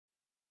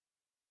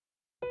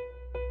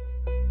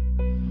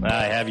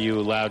I have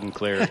you loud and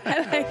clear.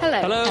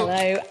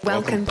 Hello.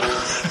 Welcome.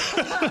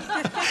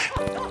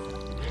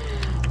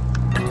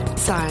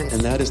 Science.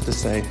 And that is to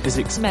say,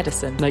 physics,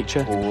 medicine,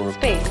 nature, or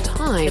space,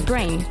 time, the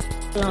brain,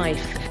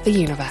 life, the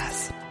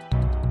universe.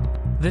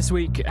 This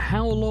week,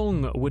 how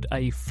long would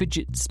a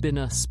fidget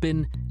spinner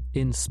spin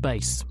in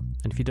space?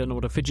 And if you don't know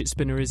what a fidget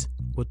spinner is,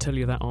 we'll tell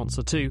you that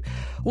answer too.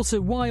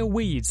 Also, why are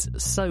weeds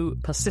so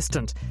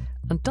persistent?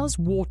 And does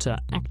water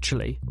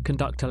actually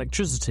conduct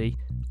electricity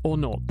or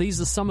not?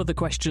 These are some of the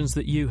questions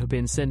that you have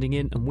been sending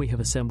in, and we have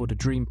assembled a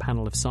dream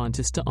panel of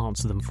scientists to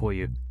answer them for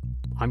you.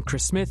 I'm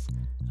Chris Smith,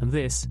 and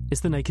this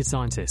is The Naked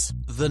Scientists.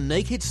 The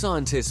Naked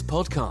Scientists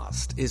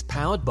podcast is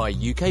powered by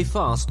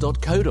ukfast.co.uk.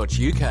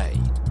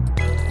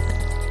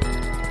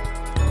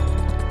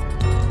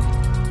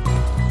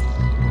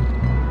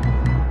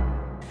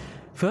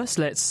 First,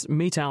 let's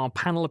meet our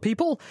panel of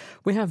people.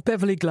 We have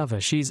Beverley Glover.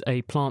 She's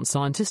a plant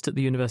scientist at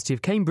the University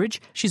of Cambridge.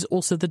 She's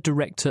also the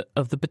director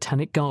of the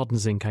Botanic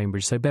Gardens in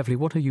Cambridge. So, Beverley,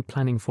 what are you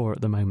planning for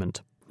at the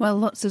moment? Well,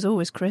 lots as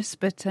always, Chris,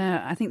 but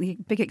I think the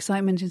big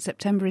excitement in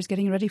September is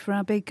getting ready for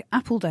our big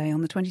Apple Day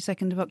on the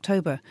 22nd of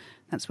October.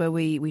 That's where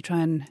we try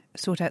and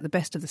sort out the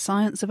best of the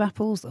science of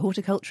apples, the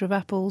horticulture of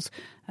apples,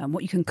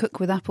 what you can cook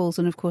with apples,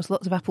 and, of course,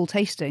 lots of apple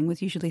tasting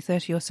with usually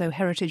 30 or so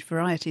heritage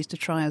varieties to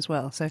try as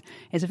well. So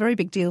it's a very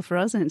big deal for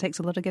us, and it takes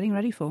a lot of getting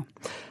ready for.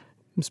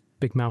 It's a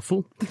big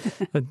mouthful.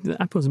 The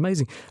apple's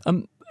amazing.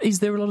 Is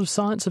there a lot of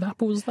science of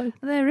apples, though?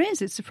 There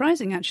is. It's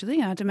surprising,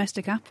 actually. Our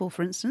domestic apple,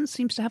 for instance,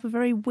 seems to have a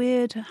very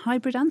weird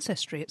hybrid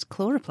ancestry. Its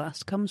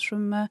chloroplast comes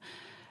from the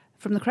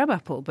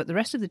crabapple, but the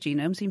rest of the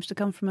genome seems to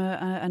come from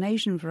an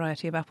Asian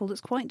variety of apple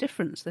that's quite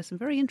different. So there's some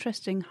very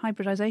interesting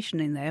hybridization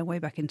in there way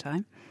back in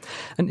time.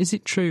 And is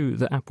it true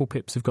that apple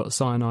pips have got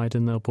cyanide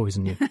and they'll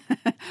poison you?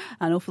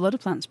 An awful lot of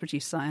plants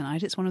produce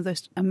cyanide. It's one of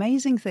those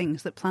amazing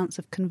things that plants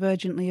have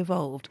convergently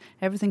evolved.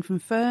 Everything from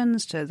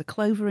ferns to the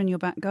clover in your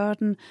back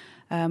garden,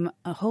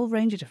 a whole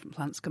range of different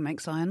plants can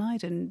make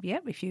cyanide. And, yeah,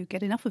 if you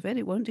get enough of it,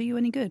 it won't do you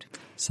any good.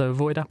 So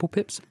avoid apple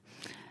pips?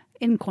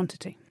 In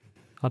quantity.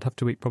 I'd have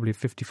to eat probably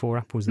 54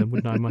 apples then,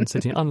 wouldn't I, in one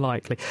sitting?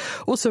 Unlikely.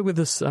 Also with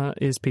us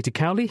is Peter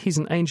Cowley. He's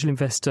an angel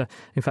investor,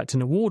 in fact,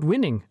 an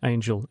award-winning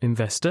angel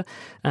investor,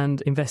 and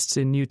invests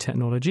in new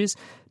technologies.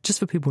 Just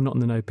for people not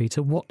in the know,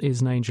 Peter, what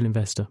is an angel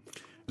investor?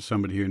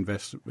 Somebody who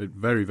invests at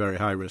very, very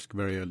high risk,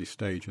 very early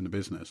stage in the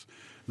business,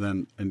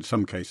 then in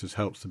some cases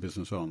helps the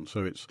business on.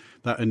 So it's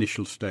that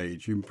initial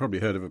stage. You've probably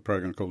heard of a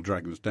program called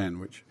Dragon's Den,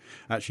 which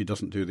actually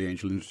doesn't do the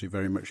angel industry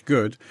very much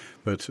good,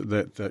 but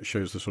that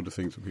shows the sort of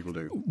things that people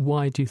do.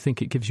 Why do you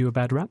think it gives you a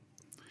bad rap?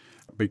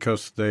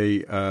 Because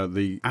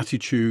the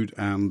attitude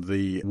and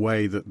the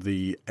way that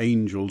the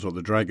angels or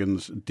the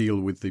dragons deal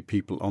with the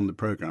people on the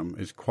program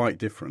is quite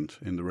different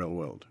in the real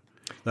world.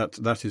 That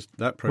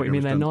program. What, you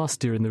mean they're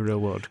nastier in the real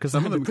world? Because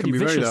some of them pretty can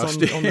be very vicious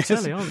nasty on the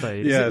telly, aren't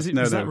they? Yes,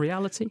 is that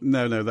reality?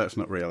 No, that's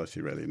not reality,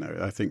 really. No,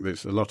 I think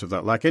there's a lot of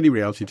that. Like any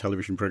reality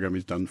television program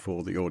is done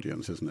for the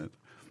audience, isn't it?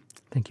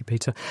 Thank you,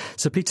 Peter.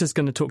 So Peter's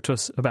going to talk to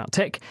us about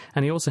tech,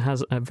 and he also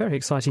has a very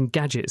exciting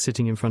gadget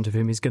sitting in front of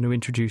him he's going to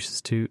introduce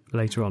us to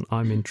later on.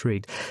 I'm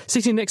intrigued.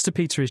 Sitting next to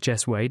Peter is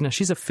Jess Wade. Now,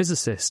 she's a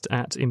physicist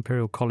at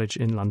Imperial College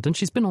in London.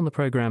 She's been on the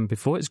programme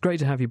before. It's great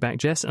to have you back,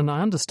 Jess, and I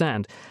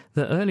understand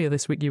that earlier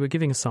this week you were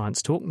giving a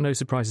science talk. No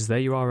surprises there.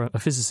 You are a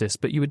physicist,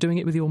 but you were doing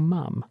it with your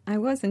mum. I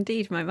was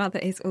indeed. My mother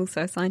is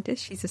also a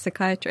scientist. She's a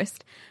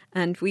psychiatrist.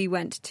 And we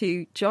went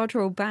to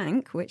Jodrell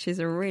Bank, which is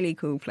a really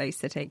cool place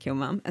to take your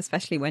mum,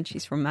 especially when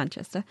she's from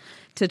Manchester,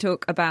 to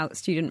talk about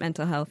student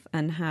mental health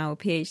and how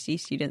PhD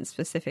students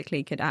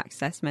specifically could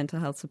access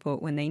mental health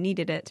support when they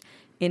needed it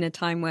in a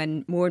time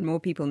when more and more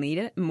people need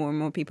it and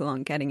more people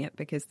aren't getting it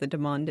because the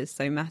demand is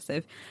so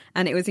massive.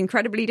 And it was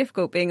incredibly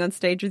difficult being on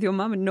stage with your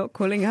mum and not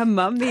calling her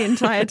mum the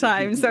entire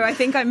time. So I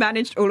think I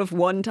managed all of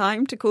one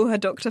time to call her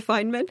Dr.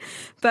 Feynman,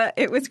 but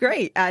it was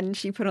great. And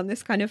she put on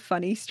this kind of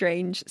funny,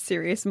 strange,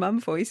 serious mum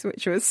voice,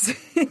 which was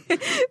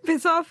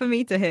bizarre for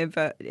me to hear,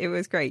 but it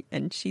was great.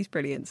 And she's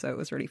brilliant, so it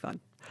was really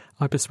fun.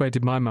 I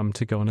persuaded my mum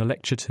to go on a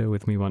lecture tour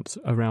with me once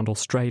around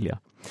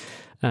Australia.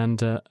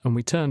 And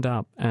we turned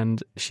up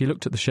and she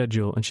looked at the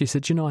schedule and she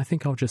said, I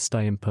think I'll just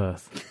stay in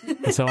Perth.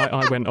 And so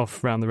I went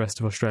off around the rest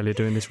of Australia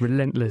doing this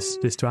relentless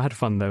tour. I had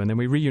fun though, and then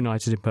we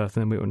reunited in Perth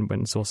and then we went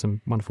and saw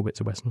some wonderful bits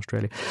of Western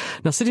Australia.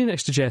 Now, sitting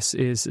next to Jess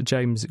is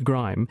James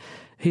Grime.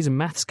 He's a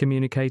maths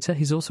communicator.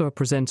 He's also a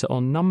presenter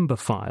on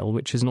Numberphile,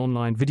 which is an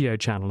online video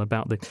channel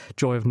about the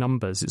joy of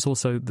numbers. It's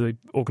also the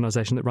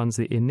organisation that runs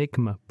the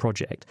Enigma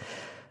project.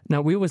 Now,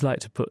 we always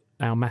like to put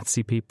our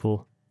mathsy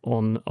people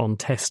on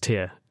test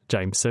here,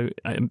 James. So,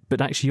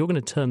 but actually, you're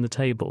going to turn the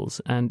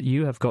tables, and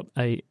you have got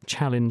a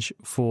challenge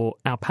for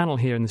our panel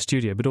here in the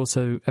studio, but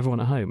also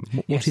everyone at home.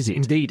 What is it?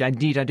 Indeed, I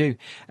do.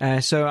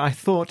 So I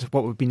thought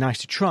what would be nice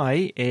to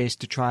try is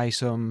to try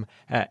some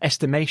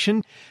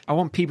estimation. I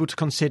want people to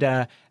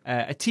consider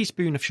a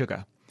teaspoon of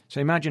sugar. So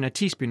imagine a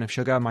teaspoon of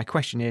sugar. My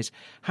question is,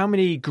 how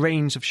many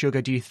grains of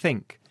sugar do you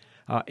think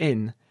are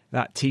in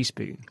that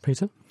teaspoon?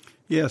 Peter?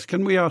 Yes,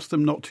 can we ask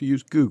them not to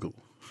use Google?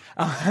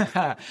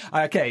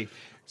 Okay,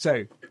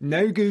 so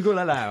no Google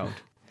allowed.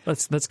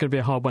 That's going to be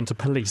a hard one to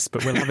police,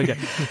 but we'll have a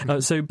go.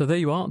 So there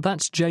you are.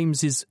 That's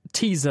James's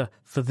teaser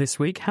for this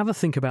week. Have a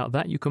think about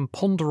that. You can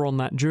ponder on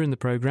that during the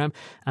programme,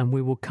 and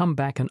we will come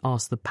back and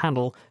ask the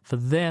panel for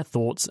their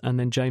thoughts, and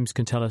then James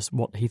can tell us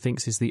what he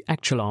thinks is the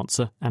actual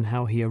answer and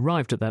how he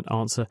arrived at that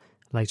answer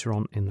later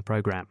on in the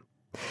programme.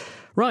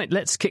 Right,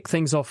 let's kick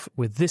things off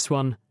with this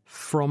one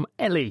from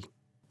Ellie.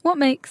 What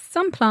makes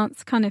some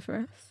plants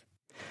carnivorous?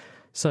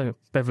 So,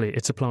 Beverley,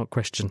 it's a plant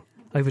question.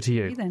 Over to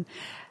you. Then.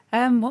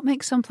 What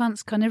makes some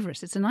plants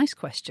carnivorous? It's a nice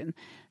question.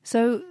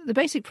 So the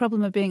basic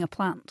problem of being a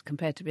plant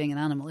compared to being an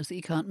animal is that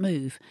you can't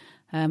move.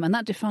 And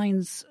that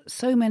defines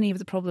so many of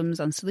the problems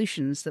and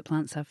solutions that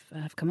plants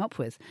have come up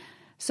with.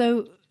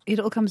 So it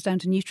all comes down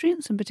to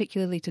nutrients, and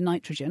particularly to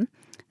nitrogen.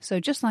 So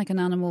just like an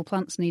animal,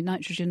 plants need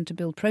nitrogen to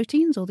build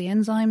proteins. All the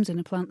enzymes in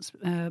a plant's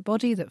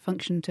body that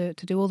function to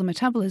do all the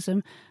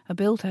metabolism are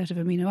built out of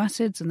amino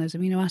acids, and those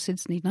amino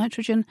acids need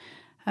nitrogen.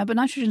 But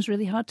nitrogen's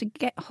really hard to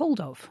get hold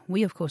of.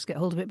 We, of course, get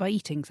hold of it by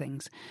eating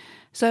things.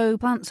 So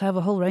plants have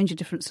a whole range of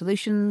different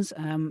solutions,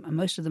 and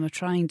most of them are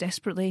trying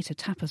desperately to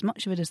tap as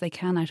much of it as they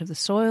can out of the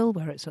soil,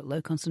 where it's at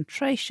low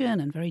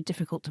concentration and very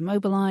difficult to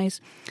mobilise.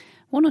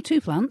 One or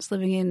two plants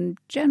living in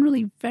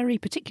generally very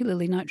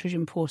particularly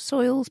nitrogen-poor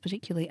soils,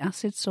 particularly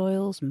acid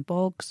soils and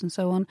bogs and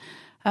so on,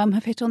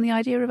 have hit on the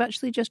idea of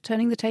actually just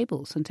turning the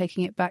tables and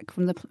taking it back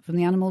from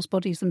the animals'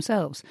 bodies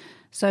themselves.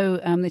 So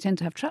they tend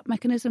to have trap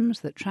mechanisms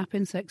that trap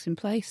insects in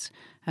place,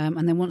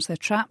 and then once they're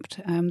trapped,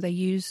 they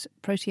use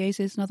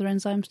proteases and other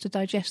enzymes to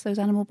digest those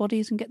animal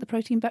bodies and get the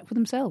protein back for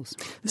themselves.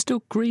 They're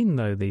still green,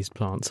 though, these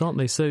plants, aren't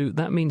they? So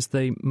that means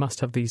they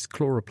must have these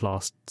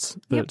chloroplasts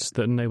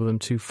that enable them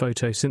to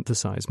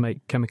photosynthesize, make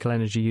chemical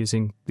energy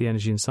using the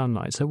energy in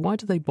sunlight. So why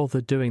do they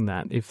bother doing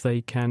that if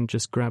they can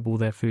just grab all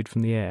their food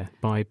from the air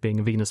by being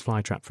a Venus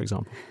flytrap, for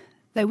example?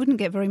 They wouldn't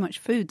get very much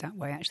food that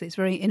way, actually. It's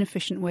a very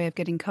inefficient way of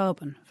getting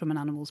carbon from an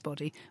animal's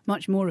body.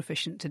 Much more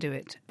efficient to do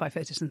it by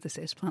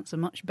photosynthesis. Plants are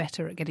much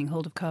better at getting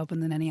hold of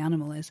carbon than any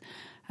animal is.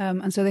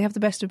 And so they have the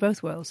best of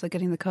both worlds. They're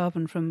getting the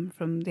carbon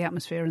from the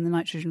atmosphere and the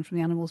nitrogen from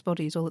the animals'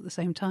 bodies all at the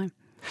same time.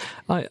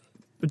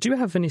 Do you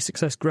have any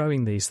success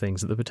growing these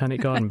things at the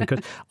Botanic Garden?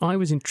 Because I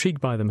was intrigued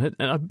by them.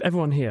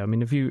 Everyone here, I mean,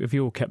 have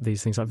you all kept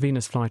these things? Like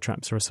Venus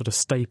flytraps are a sort of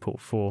staple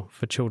for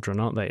children,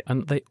 aren't they?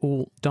 And they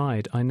all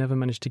died. I never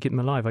managed to keep them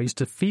alive. I used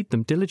to feed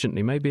them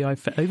diligently. Maybe I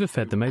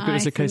overfed them. Maybe it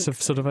was a case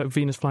of sort of a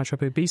Venus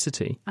flytrap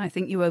obesity. I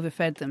think you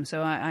overfed them.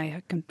 So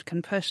I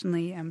can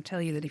personally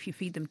tell you that if you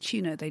feed them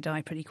tuna, they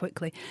die pretty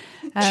quickly.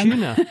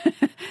 Tuna?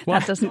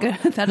 That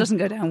doesn't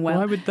go down well.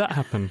 Why would that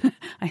happen?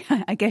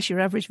 I guess your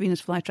average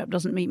Venus flytrap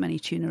doesn't meet many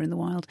tuna in the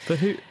wild. But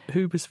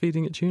who was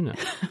feeding it tuna?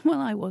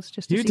 Well, I was,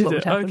 just to you see did what it.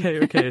 would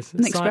happen. Okay.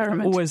 An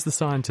experiment. Always the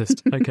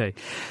scientist. Okay.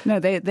 No,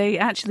 they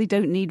actually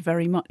don't need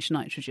very much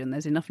nitrogen.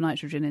 There's enough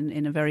nitrogen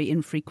in a very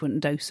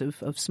infrequent dose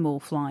of small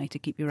fly to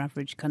keep your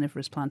average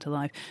carnivorous plant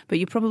alive. But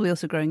you're probably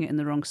also growing it in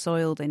the wrong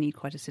soil. They need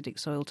quite acidic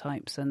soil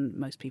types, and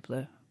most people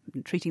are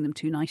treating them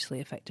too nicely,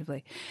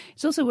 effectively.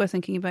 It's also worth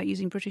thinking about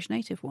using British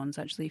native ones,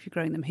 actually, if you're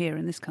growing them here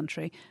in this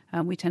country.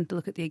 We tend to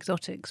look at the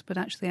exotics, but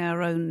actually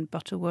our own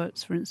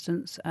butterworts, for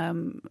instance,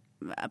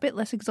 a bit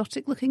less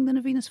exotic looking than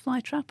a Venus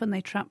flytrap, and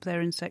they trap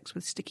their insects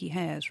with sticky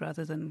hairs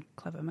rather than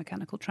clever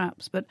mechanical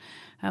traps. But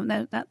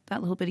they're that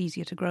little bit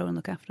easier to grow and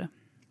look after.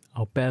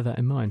 I'll bear that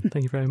in mind.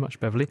 Thank you very much,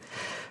 Beverley.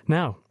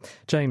 Now,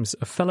 James,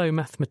 a fellow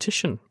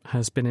mathematician,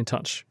 has been in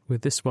touch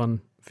with this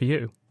one for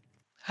you.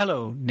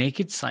 Hello,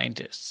 naked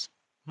scientists.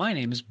 My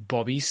name is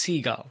Bobby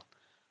Seagull,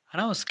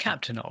 and I was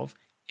captain of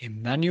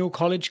Emmanuel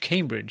College,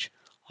 Cambridge,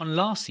 on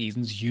last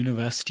season's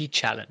University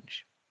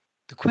Challenge.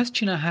 The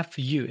question I have for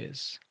you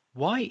is,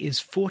 why is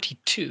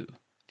 42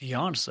 the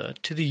answer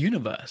to the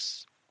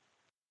universe?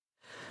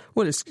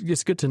 Well,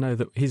 it's good to know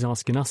that he's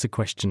asking us a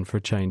question for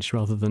a change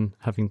rather than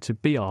having to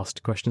be asked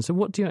a question. So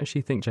what do you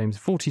actually think, James?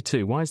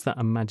 42, why is that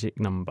a magic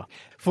number?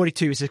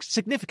 42 is a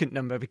significant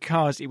number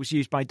because it was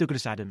used by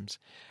Douglas Adams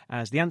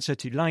as the answer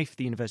to life,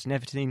 the universe and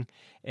everything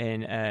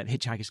in The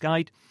Hitchhiker's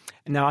Guide.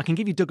 Now, I can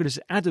give you Douglas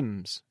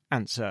Adams'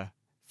 answer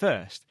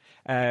first,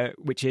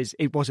 which is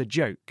it was a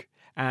joke.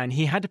 And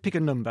he had to pick a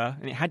number,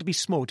 and it had to be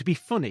small. To be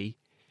funny,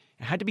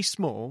 it had to be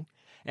small.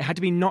 It had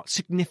to be not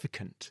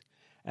significant.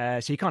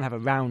 So you can't have a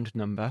round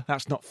number.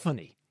 That's not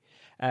funny.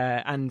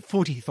 And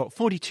 40 thought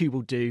 42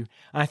 will do.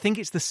 And I think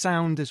it's the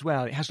sound as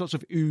well. It has lots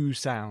of ooh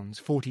sounds,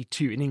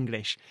 42 in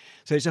English.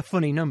 So it's a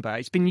funny number.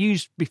 It's been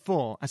used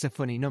before as a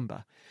funny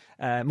number.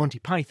 Monty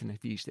Python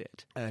have used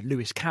it.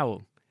 Lewis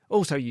Carroll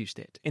also used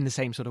it in the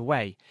same sort of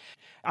way.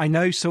 I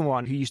know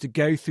someone who used to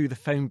go through the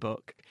phone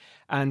book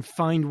and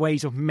find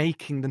ways of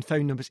making the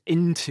phone numbers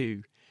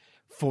into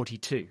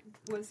 42.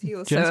 Was he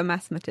also a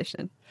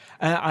mathematician?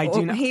 I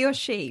do not. He or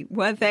she,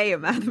 were they a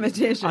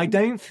mathematician? I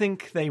don't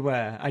think they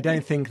were.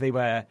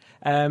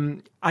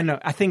 I know.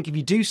 I think if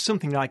you do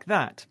something like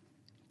that,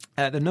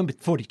 the number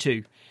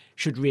 42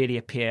 should really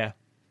appear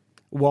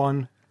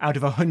 1 out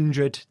of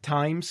 100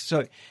 times.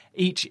 So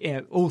each,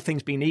 all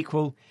things being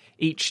equal,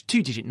 each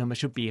two-digit number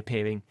should be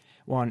appearing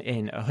one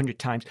in 100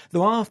 times.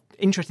 There are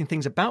interesting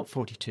things about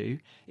 42.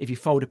 If you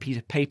fold a piece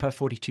of paper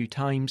 42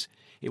 times,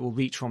 it will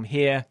reach from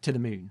here to the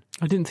moon.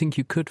 I didn't think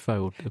you could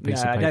fold a piece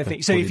of paper. I don't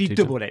think so. If you 42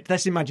 double it,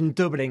 let's imagine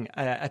doubling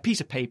a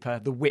piece of paper,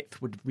 the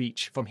width would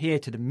reach from here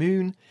to the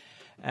moon.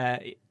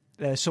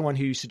 There's someone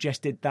who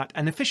suggested that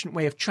an efficient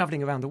way of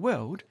travelling around the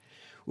world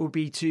would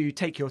be to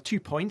take your 2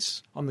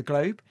 points on the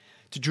globe,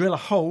 to drill a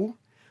hole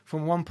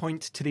from one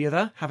point to the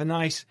other, have a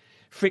nice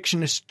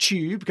frictionless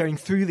tube going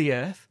through the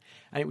Earth,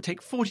 and it would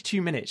take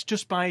 42 minutes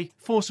just by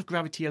force of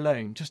gravity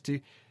alone, just to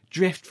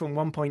drift from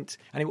one point,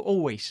 and it will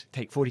always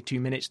take 42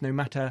 minutes no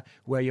matter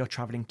where you're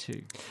travelling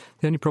to.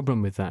 The only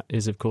problem with that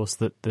is, of course,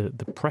 that the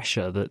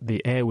pressure that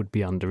the air would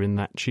be under in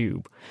that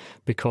tube,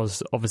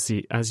 because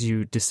obviously as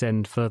you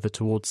descend further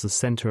towards the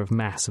centre of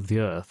mass of the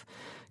Earth,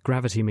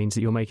 gravity means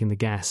that you're making the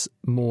gas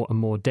more and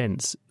more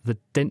dense. The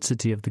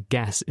density of the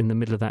gas in the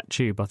middle of that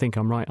tube, I think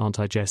I'm right,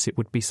 aren't I, Jess? It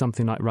would be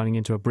something like running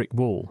into a brick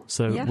wall.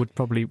 So It would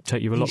probably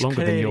take you a lot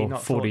longer than your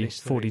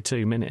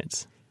 42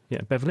 minutes.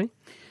 Yeah, Beverley?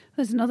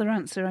 There's another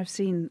answer. I've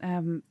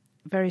seen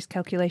various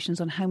calculations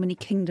on how many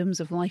kingdoms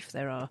of life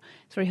there are.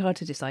 It's very hard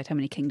to decide how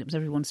many kingdoms.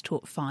 Everyone's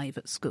taught 5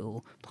 at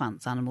school: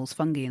 plants, animals,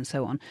 fungi and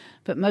so on.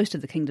 But most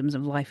of the kingdoms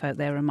of life out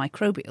there are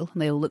microbial,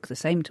 and they all look the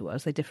same to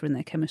us. They differ in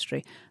their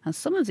chemistry. And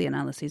some of the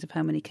analyses of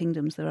how many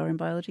kingdoms there are in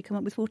biology come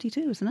up with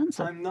 42 as an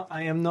answer.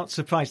 I am not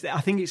surprised. I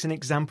think it's an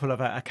example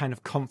of a kind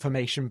of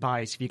confirmation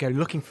bias. If you go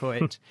looking for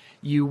it,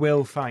 you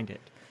will find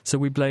it. So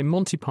we blame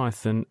Monty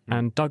Python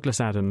and Douglas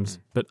Adams,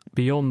 but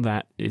beyond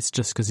that, it's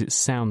just because it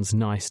sounds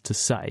nice to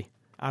say.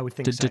 I would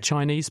think so. Do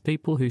Chinese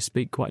people who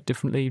speak quite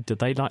differently, do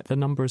they like the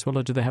number as well,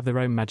 or do they have their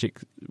own magic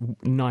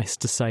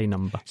nice-to-say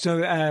number?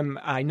 So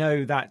I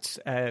know that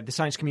the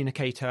science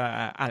communicator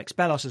Alex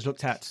Bellos has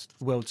looked at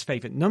the world's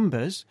favourite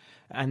numbers,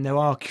 and there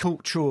are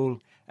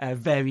cultural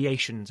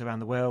variations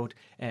around the world.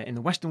 In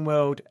the Western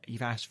world,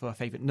 you've asked for a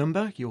favourite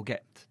number, you'll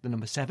get the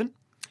number 7.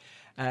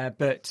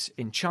 But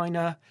in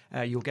China,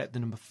 you'll get the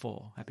number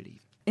 4, I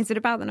believe. Is it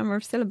about the number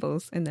of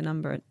syllables in the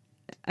number?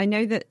 I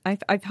know that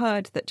I've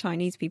heard that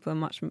Chinese people are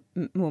much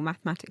more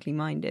mathematically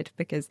minded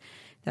because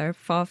there are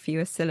far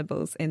fewer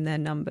syllables in their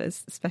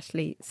numbers,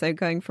 especially so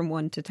going from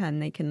 1 to 10,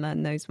 they can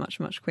learn those much,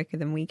 much quicker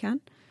than we can.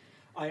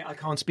 I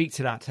can't speak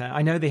to that.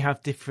 I know they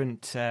have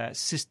different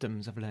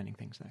systems of learning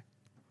things, though.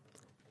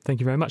 Thank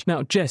you very much.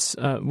 Now, Jess,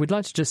 we'd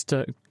like to just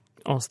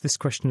ask this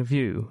question of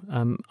you.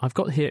 I've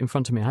got here in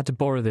front of me, I had to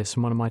borrow this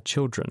from one of my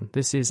children.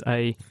 This is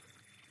a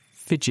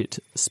fidget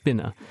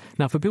spinner.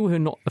 Now, for people who are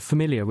not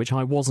familiar, which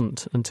I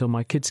wasn't until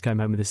my kids came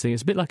home with this thing,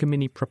 it's a bit like a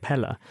mini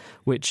propeller,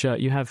 which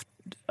you have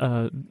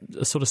a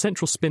sort of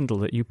central spindle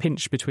that you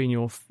pinch between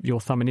your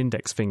thumb and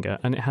index finger,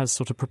 and it has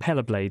sort of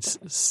propeller blades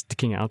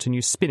sticking out, and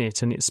you spin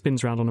it, and it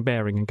spins around on a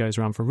bearing and goes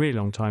around for a really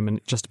long time, and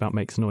it just about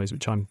makes noise,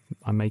 which I'm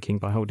making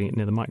by holding it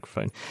near the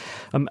microphone.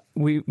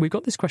 We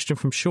got this question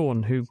from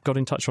Sean, who got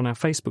in touch on our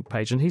Facebook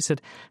page, and he said,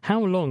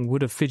 how long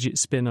would a fidget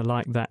spinner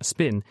like that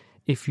spin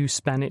if you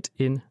span it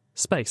in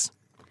space?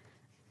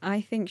 I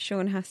think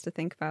Sean has to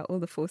think about all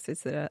the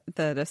forces that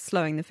are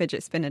slowing the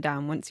fidget spinner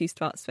down once you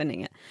start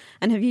spinning it.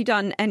 And have you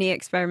done any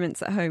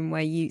experiments at home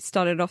where you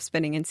started off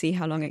spinning and see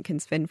how long it can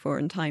spin for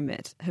and time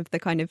it? Have the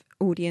kind of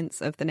audience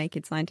of the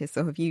Naked Scientists,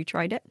 or have you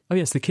tried it? Oh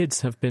yes, the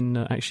kids have been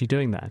actually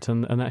doing that,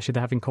 and actually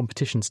they're having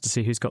competitions to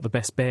see who's got the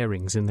best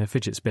bearings in their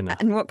fidget spinner.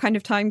 And what kind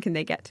of time can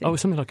they get to? Oh,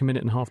 something like 1.5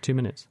 minutes, 2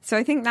 minutes. So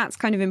I think that's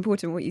kind of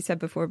important, what you said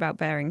before about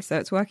bearings. So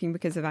it's working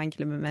because of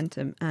angular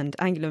momentum, and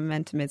angular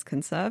momentum is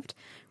conserved.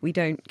 We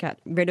don't get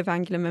rid of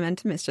angular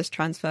momentum, it's just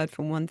transferred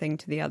from one thing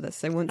to the other.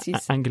 So once you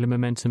angular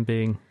momentum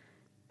being,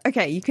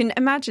 okay, you can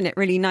imagine it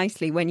really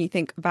nicely when you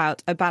think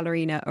about a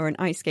ballerina or an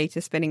ice skater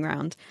spinning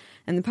round,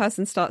 and the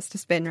person starts to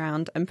spin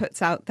round and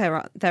puts out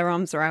their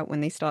arms are out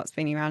when they start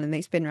spinning around, and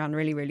they spin around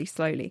really, really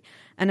slowly.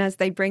 And as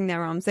they bring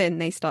their arms in,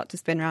 they start to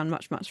spin around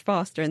much, much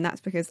faster, and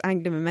that's because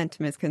angular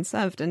momentum is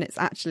conserved, and it's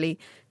actually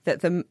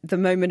that the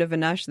moment of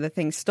inertia, the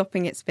thing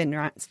stopping it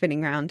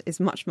spinning round, is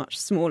much, much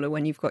smaller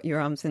when you've got your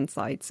arms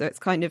inside. So it's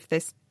kind of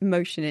this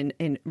motion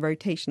in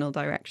rotational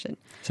direction.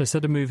 So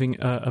instead of moving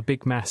a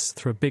big mass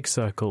through a big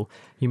circle,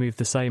 you move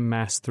the same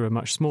mass through a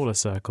much smaller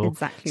circle.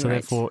 Exactly. So right.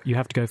 Therefore, you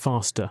have to go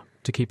faster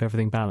to keep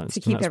everything balanced. To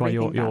keep and that's why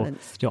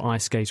balanced. your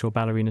ice skater or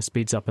ballerina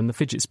speeds up. And the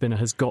fidget spinner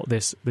has got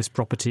this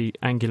property,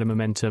 angular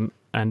momentum,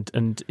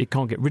 and it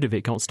can't get rid of it.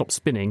 It can't stop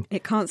spinning.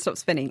 It can't stop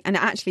spinning. And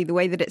actually, the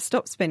way that it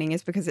stops spinning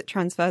is because it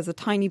transfers a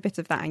tiny bit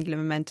of that angular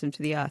momentum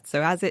to the Earth.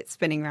 So as it's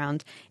spinning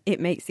round, it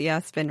makes the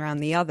Earth spin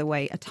round the other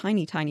way a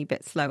tiny, tiny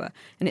bit slower.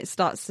 And it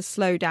starts to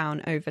slow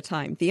down over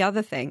time. The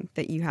other thing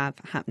that you have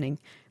happening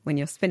when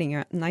you're spinning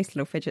a nice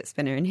little fidget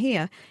spinner in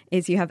here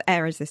is you have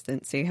air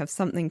resistance. So you have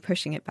something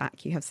pushing it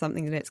back. You have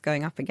something that it's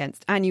going up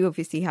against. And you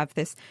obviously have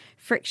this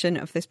friction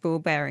of this ball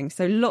bearing.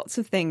 So lots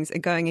of things are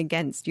going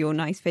against your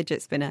nice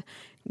fidget spinner.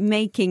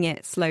 making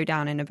it slow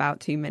down in about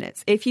 2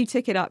 minutes. If you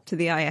took it up to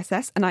the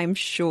ISS, and I'm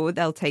sure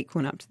they'll take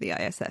one up to the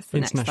ISS the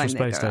next time they go International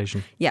Space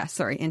Station. Yeah,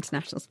 sorry,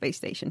 International Space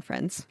Station,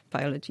 friends,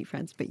 biology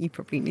friends, but you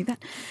probably knew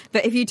that.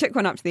 But if you took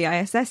one up to the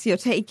ISS,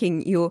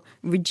 you're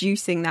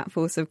reducing that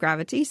force of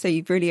gravity, so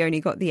you've really only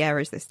got the air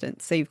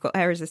resistance. So you've got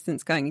air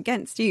resistance going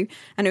against you,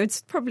 and it would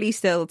probably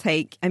still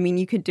take, I mean,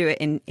 you could do it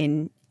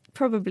in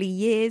probably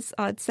years,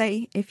 I'd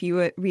say, if you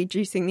were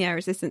reducing the air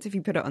resistance. If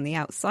you put it on the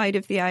outside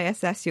of the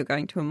ISS, you're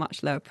going to a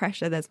much lower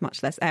pressure. There's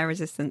much less air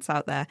resistance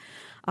out there.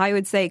 I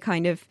would say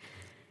kind of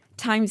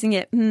timesing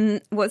it,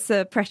 what's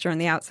the pressure on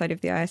the outside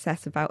of the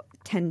ISS? About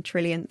 10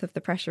 trillionth of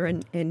the pressure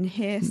in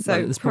here. So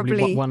it's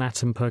probably 1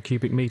 atom per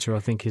cubic metre, I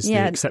think, is the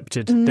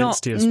accepted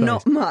density of space.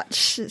 Not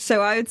much.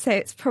 So I would say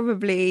it's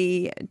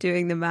probably,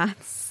 doing the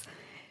maths,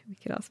 we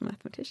could ask a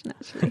mathematician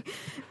actually,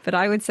 but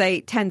I would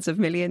say tens of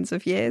millions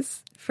of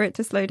years for it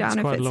to slow down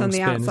if it's on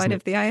the outside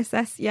of the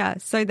ISS. Yeah,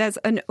 so there's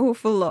an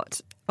awful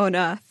lot on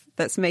Earth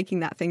that's making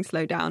that thing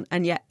slow down,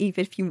 and yet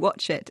even if you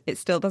watch it, it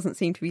still doesn't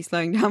seem to be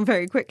slowing down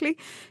very quickly.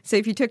 So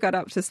if you took it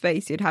up to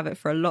space, you'd have it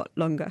for a lot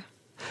longer.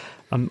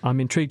 I'm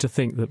intrigued to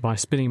think that by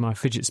spinning my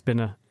fidget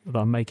spinner, that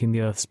I'm making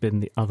the Earth spin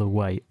the other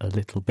way a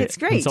little bit. It's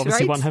great, and so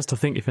obviously right? one has to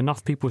think, if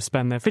enough people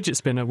spin their fidget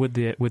spinner, would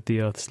the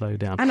Earth slow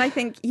down? And I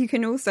think you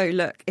can also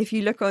look, if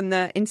you look on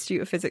the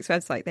Institute of Physics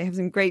website, they have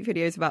some great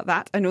videos about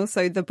that, and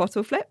also the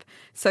bottle flip.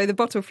 So the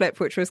bottle flip,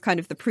 which was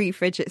kind of the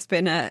pre-fidget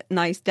spinner,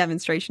 nice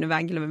demonstration of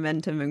angular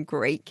momentum and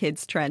great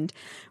kids trend,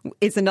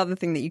 is another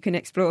thing that you can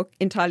explore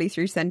entirely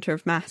through centre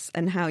of mass,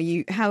 and how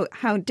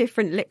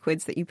different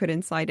liquids that you put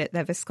inside it,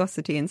 their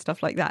viscosity and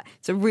stuff like that.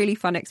 It's a really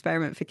fun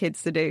experiment for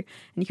kids to do,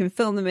 and you can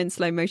film them in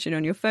slow motion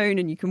on your phone,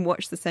 and you can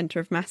watch the centre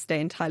of mass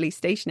stay entirely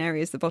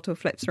stationary as the bottle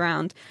flips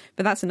around.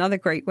 But that's another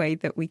great way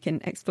that we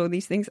can explore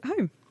these things at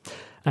home.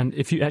 And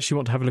if you actually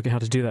want to have a look at how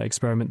to do that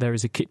experiment, there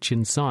is a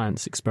kitchen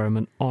science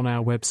experiment on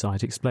our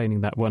website explaining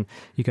that one.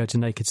 You go to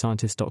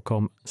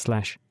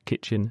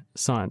nakedscientist.com/kitchen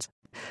science.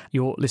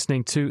 You're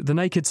listening to The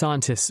Naked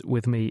Scientists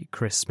with me,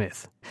 Chris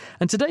Smith.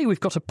 And today we've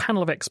got a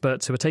panel of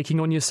experts who are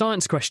taking on your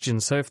science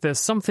questions. So if there's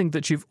something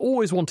that you've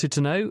always wanted to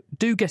know,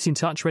 do get in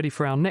touch, ready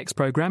for our next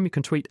programme. You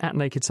can tweet at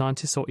Naked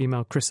Scientists or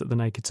email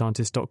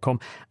chris@thenakedscientist.com,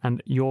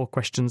 and your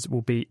questions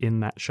will be in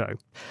that show.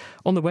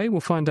 On the way,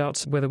 we'll find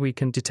out whether we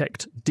can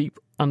detect deep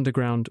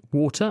underground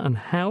water and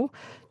how.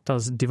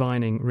 Does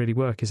divining really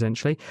work,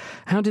 essentially?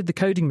 How did the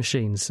coding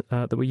machines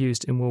that were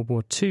used in World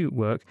War II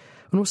work?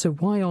 And also,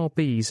 why are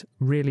bees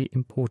really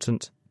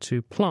important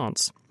to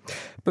plants?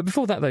 But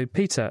before that, though,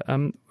 Peter,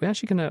 we're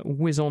actually going to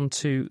whiz on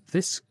to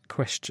this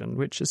question,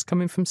 which is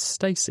coming from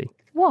Stacey.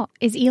 What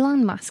is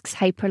Elon Musk's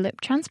Hyperloop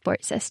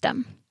transport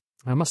system?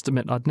 I must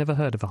admit, I'd never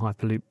heard of a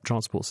Hyperloop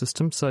transport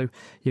system, so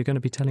you're going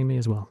to be telling me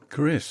as well.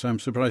 Chris, I'm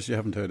surprised you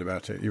haven't heard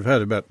about it. You've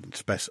heard about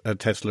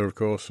Tesla, of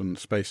course, and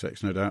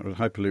SpaceX, no doubt, but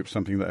Hyperloop's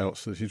something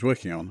else that he's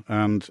working on.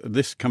 And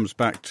this comes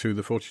back to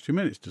the 42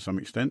 minutes to some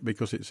extent,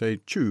 because it's a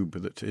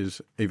tube that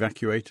is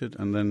evacuated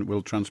and then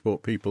will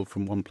transport people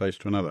from one place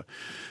to another.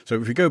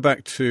 So if we go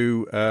back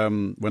to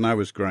when I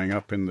was growing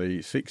up in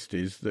the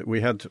 60s, that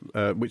we had,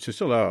 which there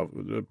still are,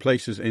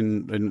 places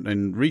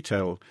in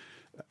retail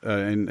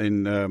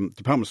in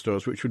department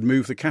stores which would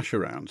move the cash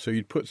around. So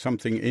you'd put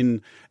something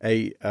in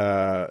a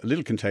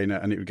little container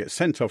and it would get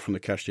sent off from the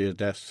cashier's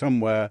desk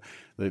somewhere.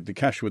 The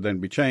cash would then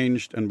be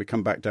changed and would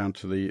come back down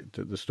to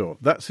the store.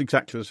 That's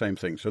exactly the same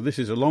thing. So this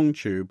is a long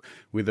tube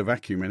with a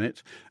vacuum in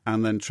it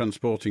and then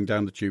transporting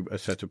down the tube a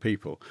set of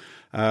people.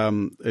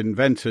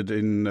 Invented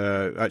in,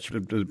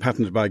 actually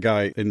patented by a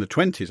guy in the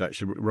 20s,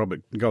 actually,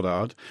 Robert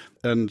Goddard.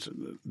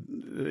 And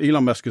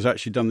Elon Musk has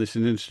actually done this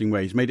in an interesting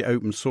way. He's made it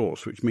open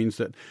source, which means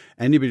that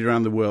anybody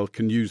around the world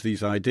can use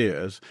these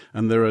ideas.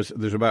 And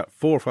there's about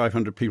 400 or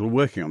 500 people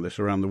working on this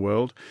around the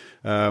world.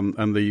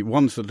 And the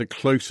ones that are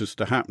closest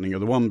to happening are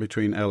the one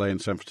between LA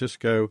and San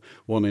Francisco,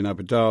 one in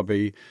Abu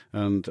Dhabi,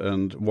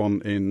 and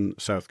one in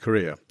South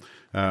Korea.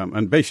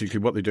 And basically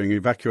what they're doing,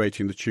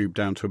 evacuating the tube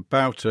down to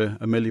about a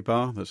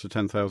millibar, that's a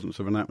 10,000th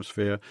of an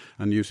atmosphere,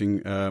 and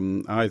using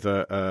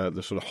either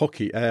the sort of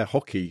air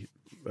hockey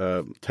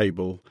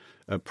table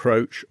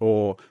approach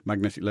or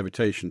magnetic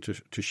levitation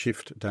to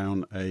shift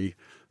down a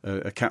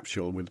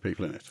capsule with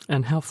people in it.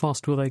 And how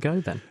fast will they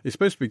go then? It's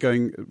supposed to be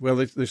going, well,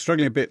 they're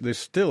struggling a bit. There's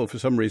still, for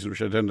some reason,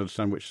 which I don't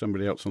understand, which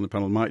somebody else on the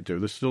panel might do,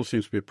 there still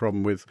seems to be a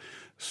problem with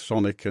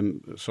sonic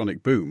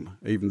boom,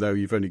 even though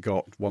you've only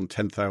got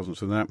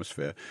 1/10,000th of an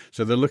atmosphere.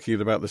 So they're looking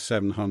at about the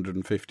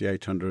 750,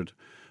 800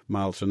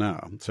 miles an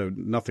hour. So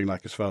nothing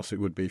like as fast as it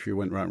would be if you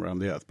went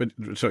round the Earth,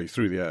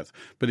 through the Earth.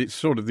 But it's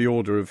sort of the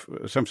order of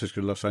San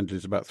Francisco to Los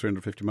Angeles, about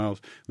 350 miles,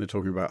 and they're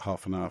talking about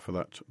half an hour for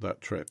that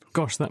trip.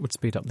 Gosh, that would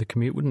speed up the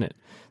commute, wouldn't it?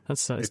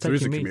 If there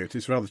is a commute,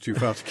 it's rather too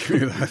far to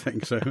commute, I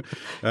think. So,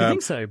 I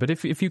think so, but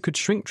if you could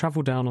shrink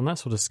travel down on that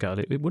sort of scale,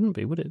 it wouldn't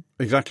be, would it?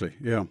 Exactly,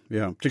 yeah.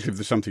 Particularly if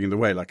there's something in the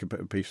way, like a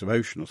piece of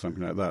ocean or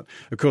something like that.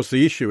 Of course,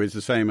 the issue is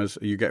the same as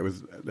you get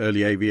with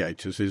early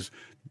aviators, is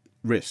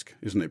risk,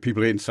 isn't it?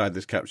 People inside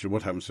this capsule,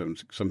 what happens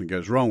if something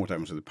goes wrong? What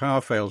happens if the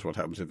power fails? What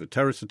happens if the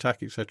terrorists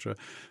attack, etc.?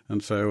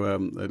 And so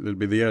it'll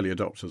be the early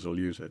adopters will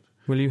use it.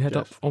 Will you head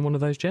up on one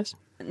of those, Jess?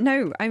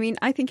 No, I mean,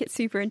 I think it's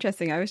super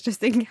interesting. I was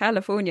just in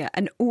California,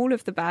 and all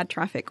of the bad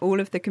traffic, all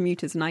of the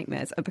commuters'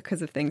 nightmares are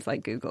because of things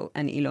like Google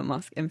and Elon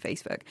Musk and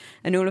Facebook.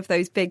 And all of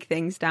those big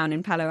things down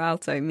in Palo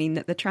Alto mean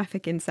that the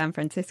traffic in San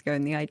Francisco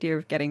and the idea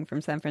of getting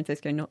from San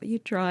Francisco, not that you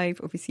drive,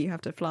 obviously you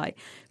have to fly,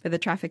 but the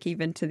traffic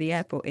even to the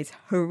airport is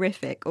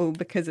horrific, all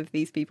because of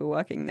these people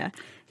working there.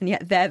 And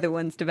yet they're the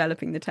ones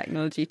developing the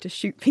technology to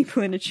shoot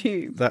people in a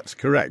tube. That's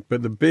correct.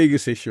 But the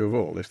biggest issue of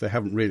all, if they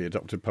haven't really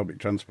adopted public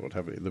transport,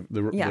 have they?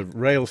 The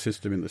rail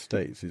system in the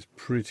States is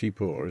pretty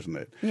poor, isn't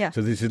it? Yeah.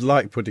 So this is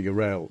like putting a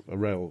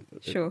railway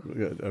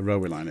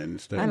line in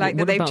instead. I like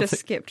that they've just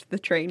skipped the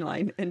train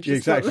line and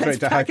just let's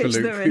package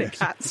them in a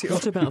capsule.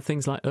 What about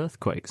things like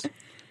earthquakes?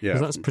 Yeah,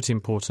 because that's pretty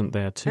important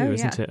there too,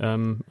 isn't it?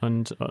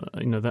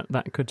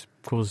 That could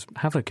cause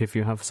havoc if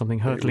you have something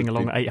hurtling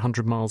along at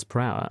 800 miles per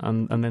hour,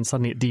 and then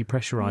suddenly it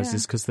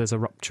depressurizes because there's a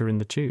rupture in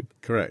the tube.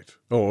 Correct.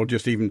 Or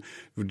just the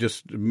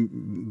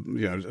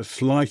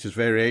slightest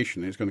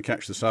variation, it's going to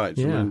catch the sides.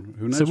 Yeah. And then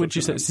who knows? So would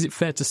you say, is it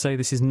fair to say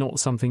this is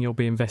not something you'll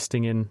be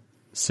investing in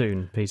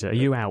soon, Peter? Are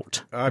you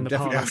out? I'm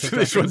definitely after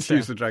this one to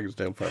use the Dragon's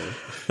Tail power.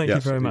 Thank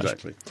you very much.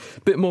 Exactly.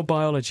 Bit more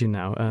biology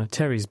now.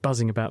 Terry's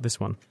buzzing about this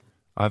one.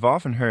 I've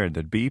often heard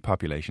that bee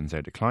populations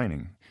are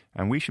declining,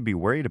 and we should be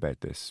worried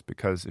about this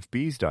because if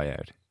bees die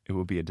out, it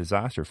will be a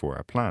disaster for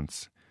our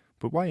plants.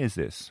 But why is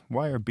this?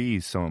 Why are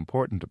bees so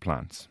important to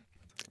plants?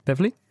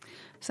 Beverley?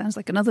 Sounds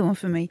like another one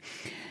for me.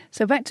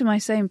 So back to my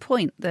same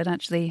point that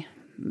actually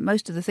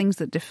most of the things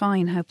that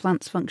define how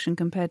plants function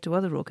compared to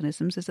other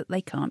organisms is that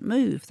they can't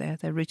move. They're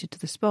rooted to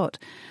the spot.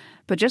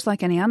 But just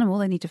like any animal,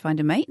 they need to find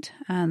a mate,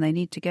 and they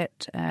need to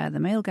get the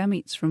male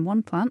gametes from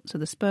one plant, so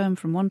the sperm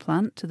from one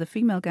plant, to the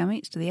female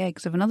gametes, to the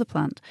eggs of another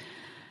plant.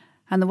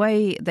 And the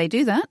way they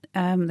do that,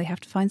 they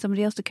have to find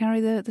somebody else to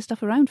carry the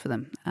stuff around for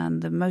them.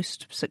 And the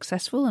most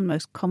successful and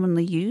most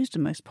commonly used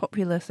and most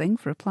popular thing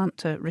for a plant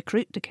to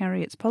recruit to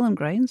carry its pollen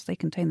grains, they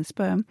contain the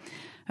sperm,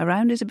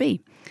 around is a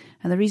bee.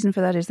 And the reason for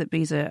that is that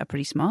bees are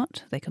pretty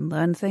smart. They can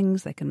learn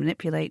things. They can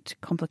manipulate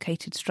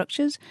complicated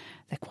structures.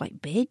 They're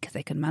quite big.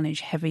 They can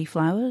manage heavy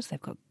flowers.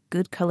 They've got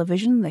good colour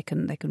vision. They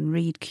can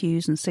read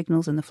cues and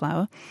signals in the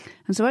flower.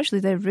 And so actually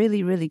they're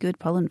really, really good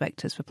pollen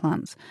vectors for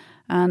plants.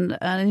 And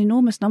an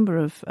enormous number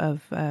of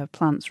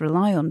plants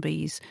rely on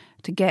bees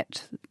to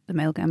get the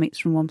male gametes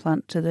from one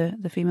plant to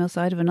the female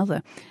side of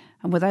another.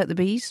 And without the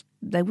bees,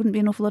 there wouldn't be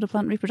an awful lot of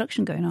plant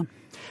reproduction going on.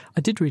 I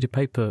did read a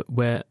paper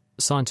where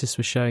scientists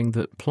were showing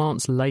that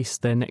plants lace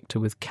their nectar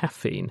with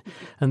caffeine,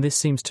 and this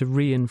seems to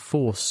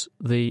reinforce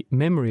the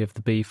memory of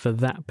the bee for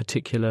that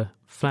particular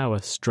flower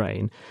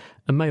strain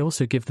and may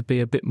also give the bee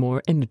a bit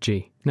more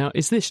energy. Now,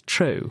 is this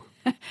true?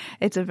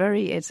 It's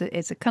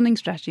a cunning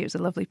strategy. It's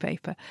a lovely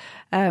paper.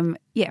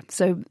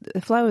 So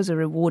the flowers are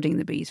rewarding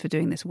the bees for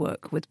doing this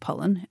work with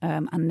pollen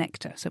and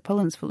nectar. So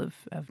pollen's full of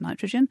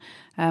nitrogen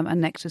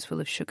and nectar's full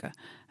of sugar.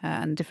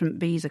 And different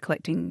bees are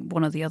collecting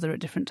one or the other at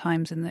different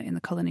times in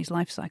the colony's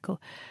life cycle.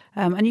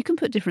 And you can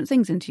put different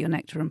things into your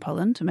nectar and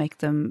pollen to make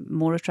them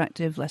more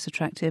attractive, less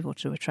attractive, or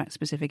to attract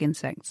specific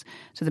insects.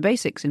 So the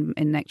basics in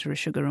nectar are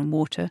sugar and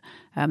water.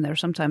 There are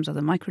sometimes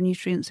other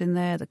micronutrients in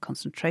there. The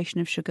concentration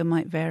of sugar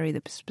might vary.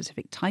 The specific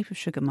type of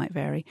sugar might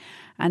vary.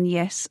 And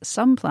yes,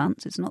 some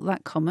plants, it's not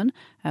that common,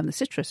 the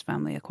citrus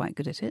family are quite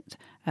good at it,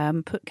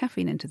 put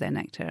caffeine into their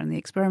nectar. And the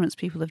experiments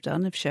people have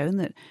done have shown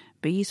that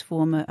bees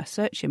form a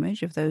search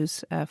image of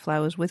those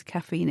flowers with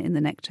caffeine in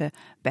the nectar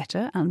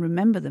better and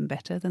remember them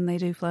better than they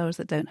do flowers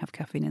that don't have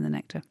caffeine in the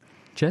nectar.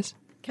 Jess?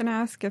 Can I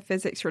ask a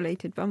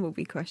physics-related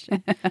bumblebee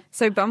question?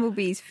 So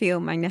bumblebees feel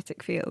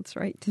magnetic fields,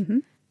 right? Mm-hmm.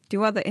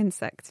 Do other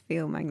insects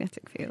feel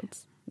magnetic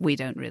fields? We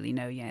don't really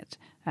know yet.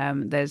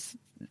 There's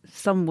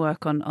some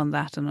work on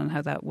that and on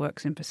how that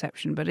works in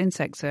perception, but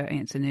insects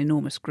it's an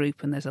enormous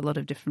group, and there's a lot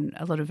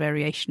of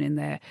variation in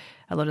there.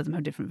 A lot of them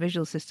have different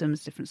visual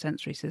systems, different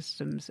sensory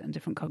systems, and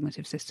different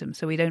cognitive systems.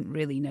 So we don't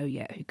really know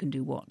yet who can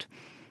do what.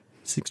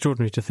 It's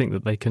extraordinary to think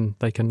that they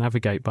can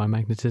navigate by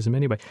magnetism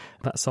anyway.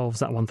 That solves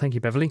that one. Thank you,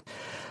 Beverley.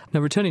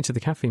 Now, returning to the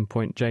caffeine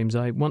point, James,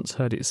 I once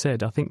heard it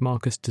said, I think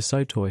Marcus de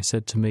Soto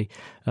said to me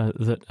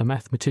that a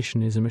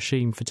mathematician is a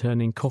machine for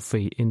turning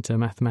coffee into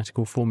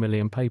mathematical formulae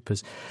and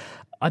papers.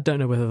 I don't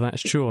know whether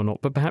that's true or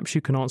not, but perhaps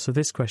you can answer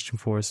this question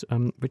for us,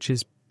 which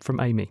is from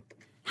Amy.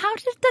 How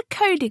did the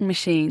coding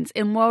machines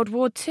in World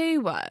War II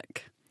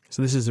work?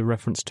 So this is a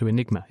reference to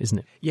Enigma, isn't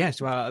it?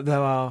 Yes, well, there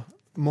are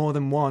more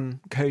than one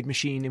code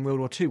machine in World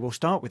War II. We'll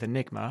start with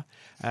Enigma.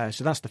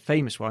 So that's the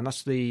famous one.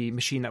 That's the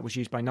machine that was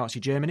used by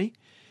Nazi Germany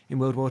in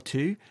World War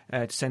II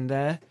to send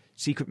their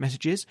secret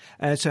messages.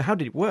 So how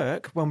did it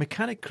work? Well,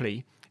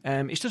 mechanically,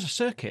 it's just a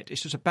circuit.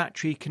 It's just a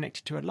battery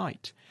connected to a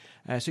light.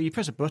 So you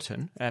press a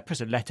button,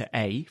 press a letter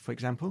A, for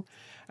example,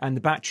 and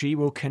the battery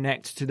will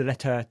connect to the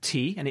letter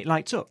T, and it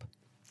lights up.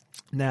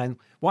 Now,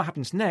 what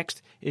happens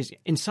next is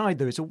inside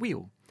there is a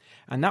wheel,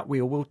 and that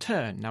wheel will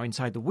turn. Now,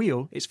 inside the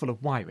wheel, it's full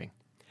of wiring.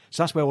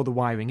 So that's where all the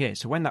wiring is.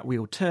 So when that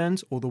wheel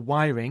turns, all the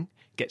wiring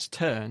gets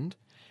turned,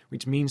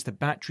 which means the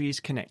battery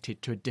is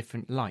connected to a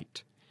different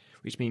light,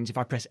 which means if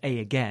I press A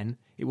again,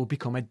 it will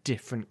become a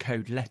different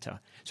code letter.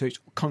 So it's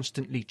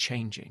constantly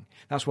changing.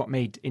 That's what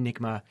made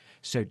Enigma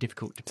so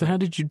difficult to play. So how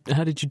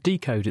did you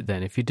decode it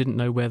then if you didn't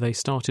know where they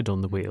started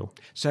on the wheel?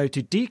 So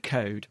to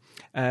decode,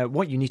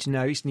 what you need to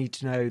know is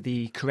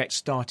the correct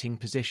starting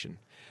position.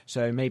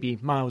 So maybe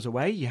miles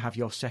away, you have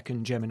your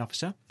second German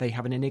officer. They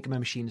have an Enigma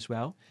machine as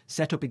well,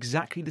 set up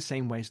exactly the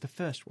same way as the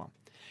first one.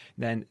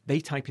 Then they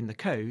type in the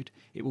code,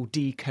 it will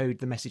decode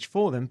the message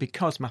for them,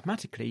 because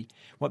mathematically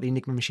what the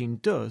Enigma machine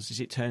does is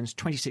it turns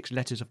 26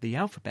 letters of the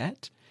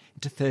alphabet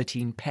into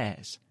 13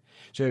 pairs.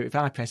 So if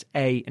I press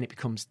A and it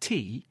becomes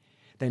T,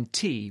 then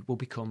T will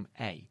become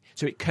A.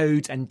 So it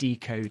codes and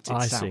decodes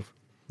itself. I see.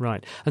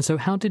 Right. And so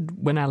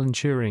when Alan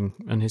Turing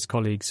and his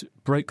colleagues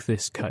broke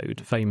this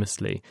code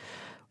famously,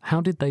 how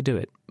did they do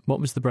it? What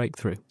was the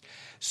breakthrough?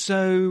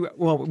 So,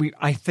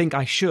 I think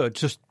I should,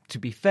 just to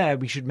be fair,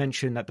 we should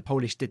mention that the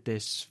Polish did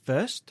this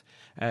first.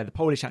 The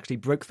Polish actually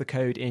broke the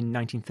code in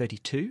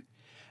 1932,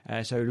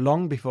 so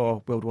long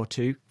before World War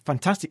II.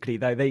 Fantastically,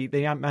 though, they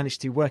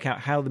managed to work out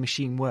how the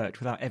machine worked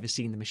without ever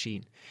seeing the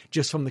machine,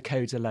 just from the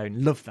codes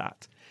alone. Love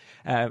that.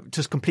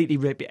 Just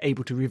completely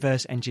able to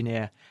reverse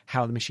engineer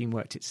how the machine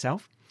worked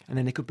itself. And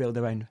then they could build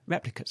their own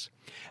replicas.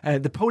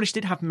 The Polish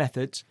did have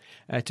methods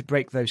to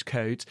break those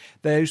codes.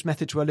 Those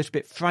methods were a little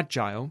bit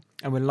fragile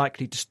and were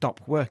likely to stop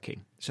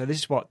working. So this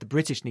is what the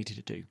British needed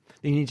to do.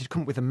 They needed to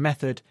come up with a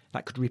method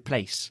that could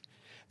replace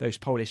those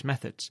Polish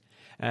methods.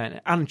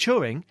 Alan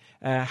Turing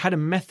had a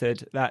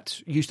method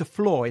that used a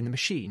flaw in the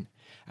machine.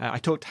 I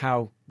talked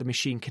how the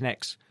machine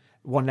connects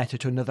one letter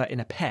to another in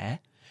a pair.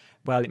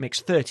 Well, it makes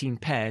 13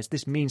 pairs.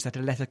 This means that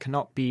a letter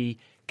cannot be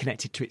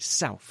connected to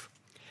itself.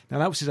 Now,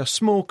 that was a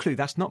small clue.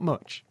 That's not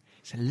much.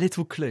 It's a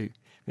little clue.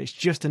 But it's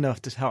just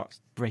enough to start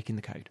breaking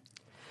the code.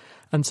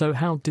 And so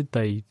how did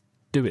they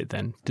do it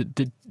then?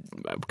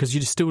 Because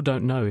you still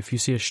don't know if you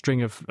see a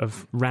string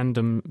of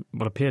random,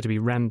 what appear to be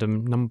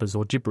random numbers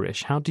or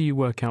gibberish, how do you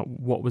work out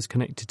what was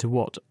connected to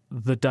what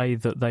the day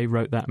that they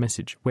wrote that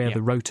message, where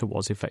the rotor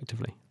was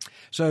effectively?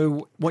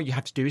 So what you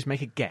have to do is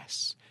make a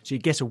guess. So you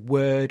guess a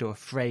word or a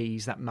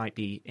phrase that might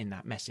be in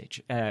that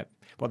message.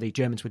 What the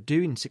Germans would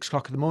do in 6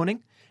 o'clock in the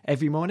morning,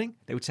 every morning,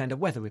 they would send a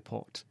weather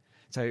report.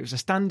 So it was a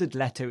standard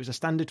letter, it was a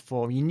standard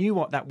form. You knew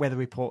what that weather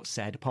report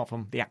said, apart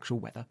from the actual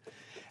weather.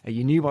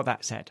 You knew what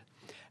that said.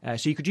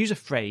 So you could use a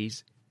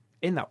phrase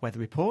in that weather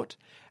report,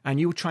 and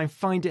you would try and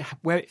find it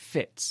where it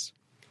fits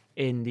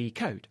in the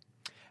code.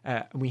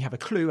 And we have a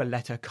clue, a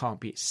letter can't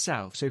be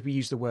itself. So if we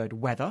use the word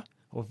weather,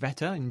 or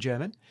Wetter in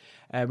German,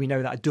 we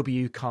know that a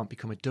W can't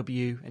become a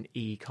W, an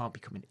E can't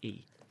become an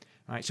E.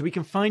 Right? So we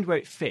can find where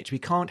it fits. We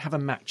can't have a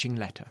matching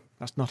letter.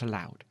 That's not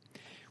allowed.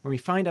 When we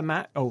find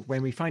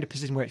a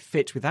position where it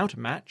fits without a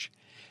match,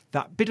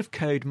 that bit of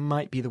code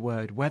might be the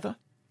word weather.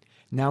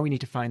 Now we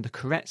need to find the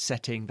correct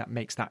setting that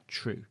makes that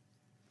true.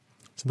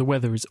 So the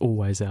weather is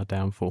always our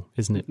downfall,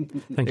 isn't it? Thank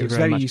you very much. It was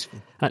very useful.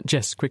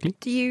 Jess, quickly.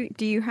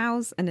 Do you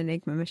house an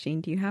Enigma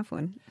machine? Do you have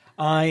one?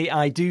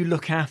 I do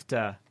look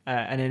after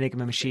an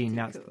Enigma machine.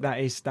 That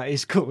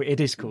is cool. It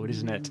is cool,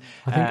 isn't it?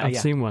 I think I've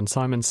seen one.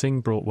 Simon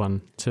Singh brought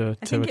one to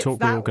a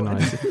talk we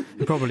organised.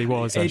 It probably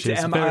was, actually.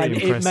 It's very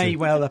impressive. It may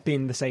well have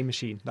been the same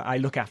machine that I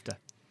look after.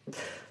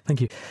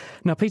 Thank you.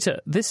 Now, Peter,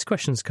 this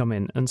question's come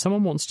in, and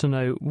someone wants to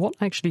know what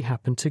actually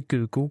happened to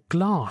Google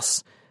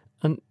Glass.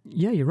 And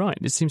yeah, you're right.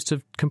 It seems to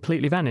have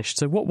completely vanished.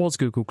 So what was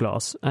Google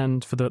Glass?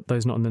 And for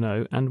those not in the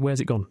know, and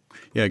where's it gone?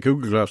 Yeah,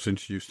 Google Glass was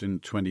introduced in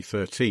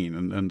 2013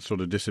 and sort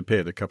of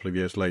disappeared a couple of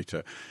years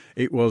later.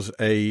 It was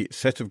a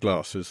set of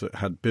glasses that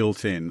had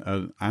built in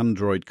an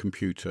Android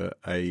computer,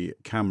 a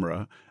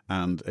camera,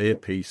 and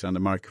earpiece and a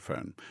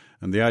microphone.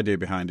 And the idea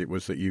behind it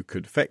was that you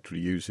could effectively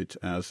use it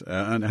as,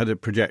 and it had a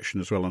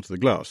projection as well onto the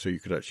glass, so you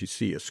could actually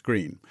see a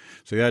screen.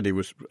 So the idea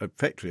was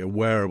effectively a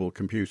wearable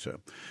computer.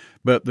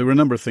 But there were a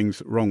number of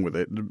things wrong with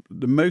it.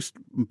 The most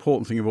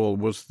important thing of all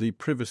was the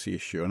privacy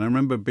issue. And I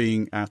remember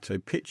being at a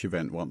pitch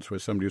event once where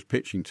somebody was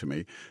pitching to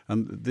me,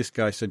 and this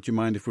guy said, "Do you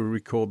mind if we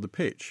record the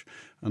pitch?"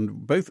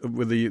 And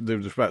there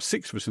was about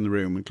 6 of us in the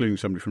room, including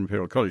somebody from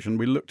Imperial College, and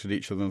we looked at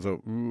each other and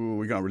thought,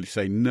 we can't really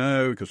say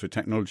no because we're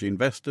technology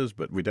investors,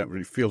 but we don't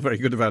really feel very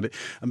good about it.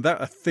 And that,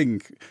 I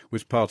think,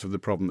 was part of the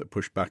problem that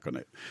pushed back on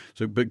it.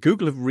 But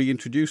Google have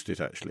reintroduced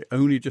it, actually,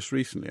 only just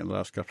recently in the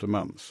last couple of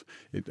months,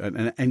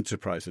 an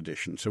enterprise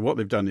edition. So what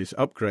they've done is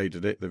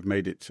upgraded it. They've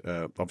made it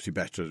obviously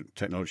better.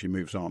 Technology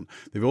moves on.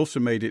 They've also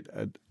made it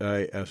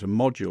as a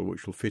module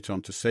which will fit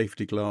onto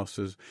safety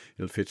glasses.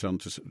 It'll fit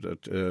onto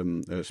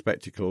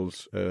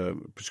spectacles,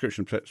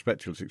 prescription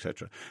spectacles,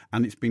 etc.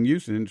 And it's been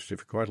used in the industry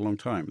for quite a long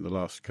time, in the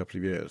last couple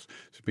of years.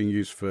 It's been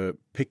used for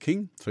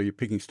picking, so you're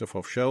picking stuff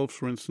off shelves,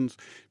 for instance.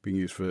 It's being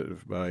used in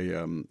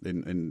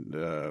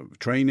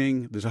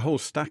training. There's a whole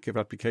stack of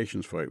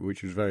applications for it,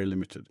 which is very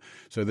limited.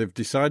 So they've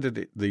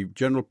decided the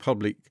general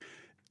public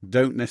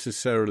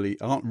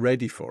aren't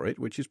ready for it,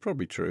 which is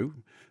probably true.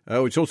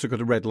 It's also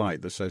got a red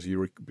light that says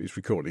it's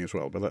recording as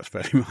well, but that's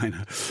fairly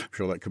minor. I'm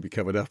sure that could be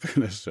covered up if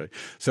necessary.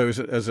 So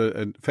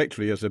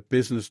effectively as a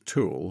business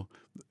tool,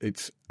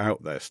 it's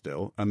out there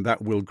still, and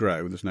that will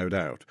grow, there's no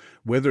doubt.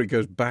 Whether it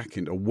goes back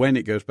into, or when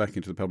it goes back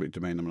into the public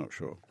domain, I'm not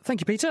sure. Thank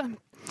you, Peter.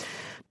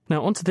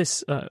 Now, onto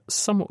this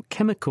somewhat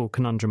chemical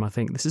conundrum, I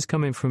think. This is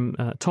coming from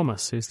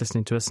Thomas, who's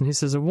listening to us, and he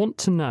says, I want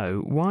to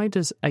know, why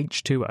does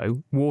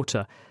H2O,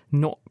 water,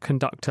 not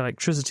conduct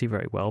electricity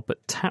very well,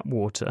 but tap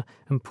water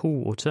and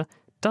pool water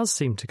does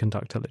seem to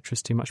conduct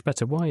electricity much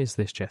better? Why is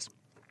this, Jess?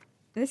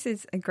 This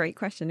is a great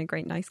question, a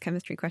great nice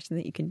chemistry question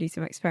that you can do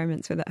some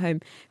experiments with at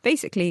home.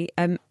 Basically,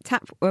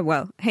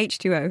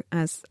 H2O,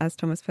 as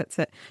Thomas puts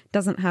it,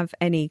 doesn't have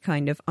any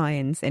kind of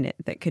ions in it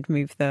that could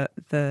move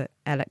the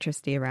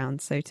electricity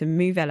around. So to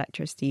move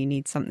electricity, you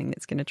need something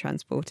that's going to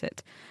transport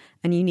it.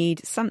 And you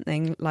need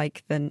something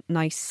like the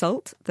nice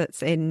salt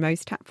that's in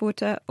most tap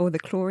water or the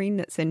chlorine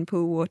that's in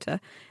pool water.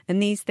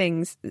 And these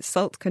things,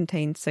 salt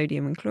contains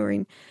sodium and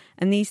chlorine,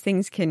 and these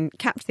things can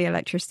capture the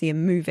electricity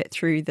and move it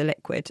through the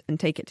liquid and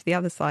take it to the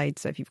other side.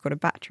 So if you've got a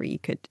battery,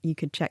 you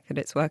could check that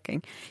it's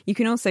working. You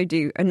can also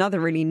do another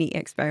really neat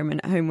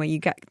experiment at home where you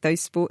get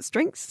those sports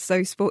drinks.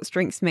 So sports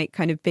drinks make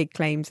kind of big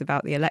claims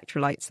about the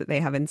electrolytes that they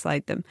have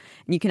inside them.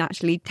 And you can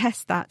actually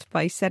test that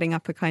by setting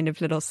up a kind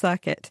of little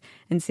circuit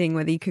and seeing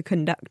whether you could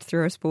conduct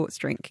through a sports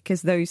drink,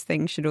 because those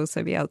things should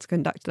also be able to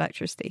conduct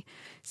electricity.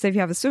 So if you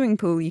have a swimming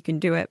pool, you can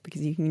do it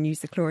because you can use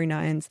the chlorine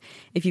ions.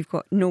 If you've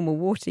got normal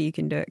water, you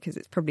can do it because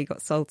it's probably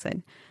got salt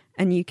in.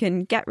 And you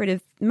can get rid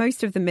of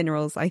most of the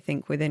minerals, I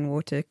think, within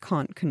water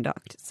can't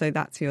conduct. So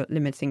that's your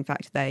limiting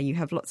factor there. You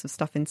have lots of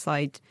stuff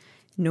inside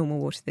normal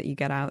water that you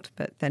get out,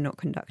 but they're not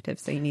conductive.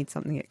 So you need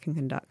something that can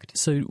conduct.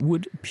 So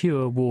would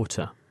pure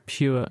water,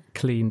 pure,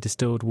 clean,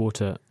 distilled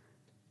water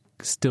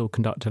still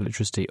conduct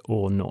electricity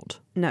or not?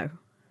 No.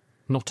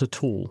 Not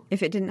at all.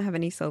 If it didn't have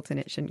any salt in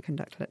it, it shouldn't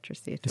conduct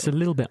electricity at all. It's a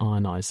little bit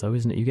ionised, though,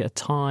 isn't it? You get a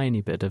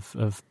tiny bit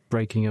of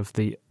breaking of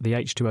the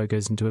H2O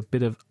goes into a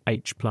bit of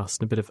H plus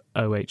and a bit of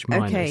OH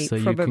minus. Okay,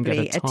 so probably you can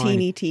get a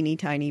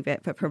teeny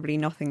bit, but probably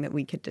nothing that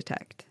we could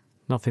detect.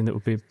 Nothing that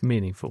would be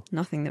meaningful.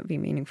 Nothing that would be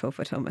meaningful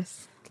for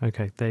Thomas.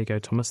 Okay, there you go,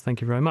 Thomas. Thank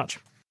you very much.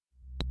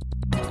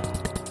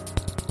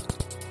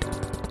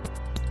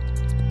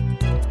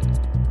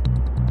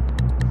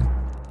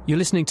 You're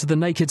listening to The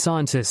Naked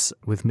Scientists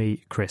with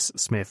me, Chris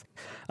Smith.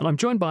 And I'm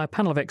joined by a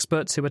panel of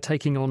experts who are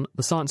taking on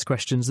the science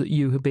questions that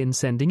you have been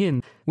sending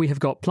in. We have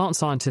got plant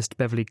scientist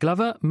Beverley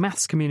Glover,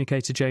 maths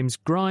communicator James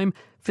Grime,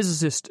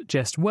 physicist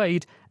Jess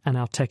Wade, and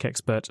our tech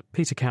expert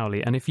Peter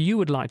Cowley. And if you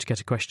would like to get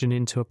a question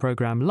into a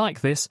programme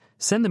like this,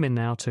 send them in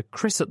now to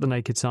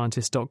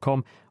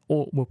chris@thenakedscientist.com,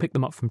 or we'll pick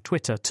them up from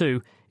Twitter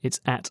too. It's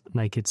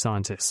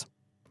 @NakedScientists.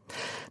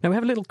 Now, we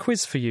have a little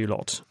quiz for you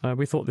lot.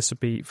 We thought this would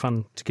be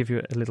fun to give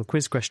you a little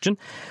quiz question.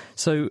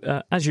 So,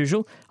 as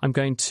usual, I'm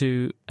going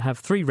to have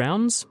 3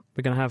 rounds.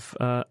 We're going to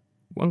have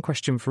one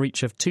question for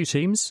each of 2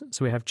 teams.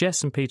 So we have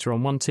Jess and Peter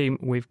on one team.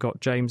 We've got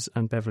James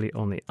and Beverley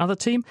on the other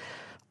team.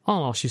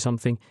 I'll ask you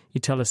something.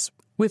 You tell us,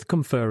 with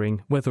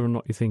conferring, whether or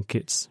not you think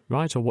it's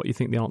right or what you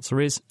think the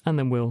answer is. And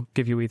then we'll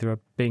give you either a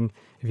bing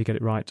if you get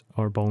it right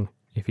or a bong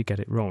if you get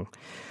it wrong.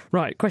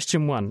 Right,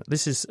 question 1.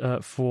 This is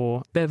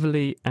for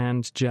Beverley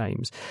and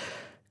James.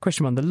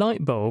 Question 1. The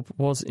light bulb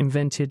was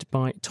invented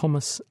by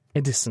Thomas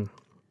Edison.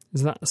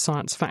 Is that a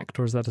science fact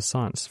or is that a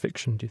science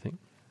fiction, do you think?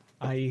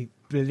 I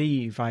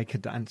believe I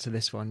could answer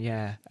this one,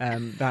 yeah.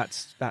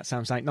 That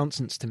sounds like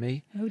nonsense to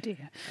me. Oh,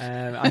 dear.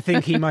 I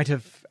think he might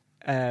have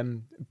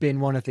been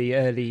one of the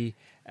early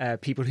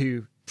people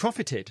who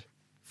profited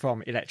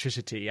from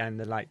electricity and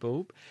the light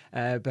bulb,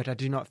 but I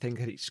do not think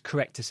that it's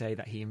correct to say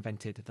that he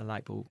invented the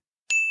light bulb.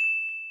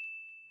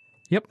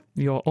 Yep,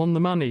 you're on the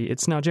money.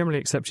 It's now generally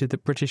accepted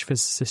that British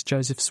physicist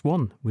Joseph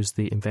Swan was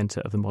the inventor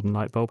of the modern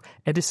light bulb.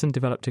 Edison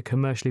developed a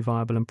commercially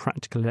viable and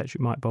practical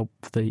electric light bulb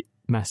for the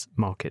mass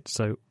market,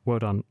 so well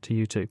done to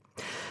you two.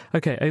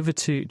 OK, over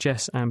to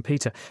Jess and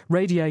Peter.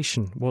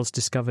 Radiation was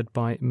discovered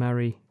by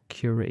Marie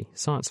Curie.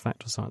 Science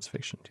fact or science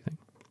fiction, do you think?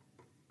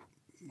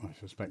 I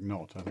suspect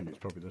not. I think it's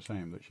probably the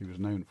same, that she was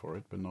known for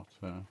it, but not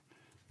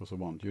was the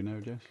one. Do you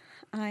know, Jess?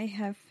 I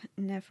have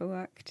never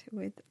worked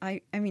with... I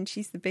mean,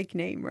 she's the big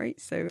name,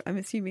 right? So I'm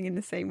assuming in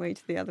the same way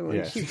to the other one,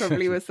 yes. She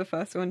probably was the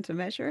first one to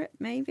measure it,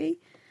 maybe.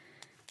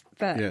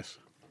 But yes.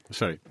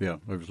 Sorry, yeah,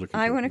 I was looking...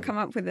 I want to come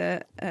up with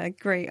a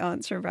great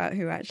answer about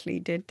who actually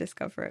did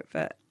discover it,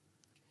 but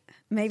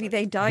maybe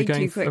they died too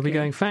quickly. Are we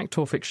going fact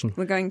or fiction?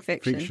 We're going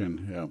fiction.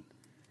 Fiction, yeah.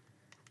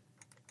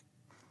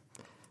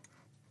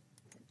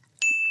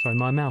 Sorry,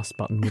 my mouse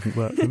button wouldn't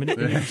work for a minute.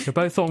 They're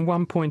both on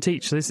 1 point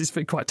each, so this is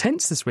quite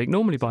tense this week.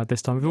 Normally by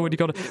this time we've already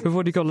got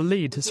a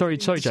lead. Sorry,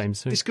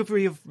 James.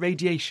 Discovery of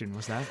radiation,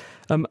 was that?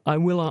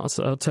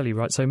 I'll tell you,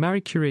 right. So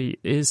Marie Curie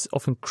is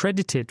often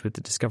credited with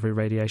the discovery of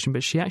radiation,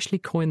 but she actually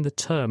coined the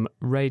term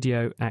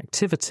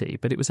radioactivity.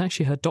 But it was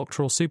actually her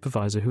doctoral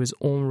supervisor, who was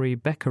Henri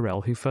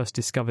Becquerel, who first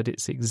discovered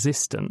its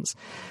existence.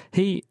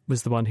 He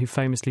was the one who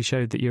famously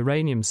showed that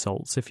uranium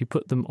salts, if you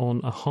put them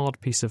on a hard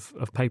piece of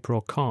paper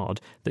or card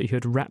that you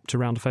had wrapped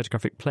around a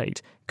photographic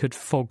plate, could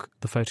fog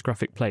the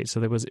photographic plate. So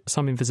there was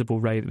some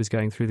invisible ray that was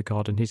going through the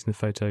card and hitting the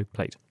photo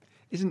plate.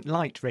 Isn't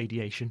light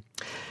radiation?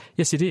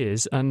 Yes, it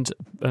is. And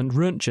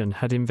Röntgen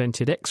had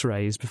invented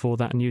X-rays before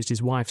that and used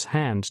his wife's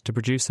hand to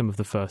produce some of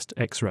the first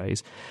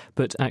X-rays.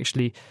 But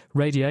actually,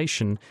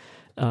 radiation,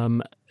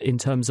 in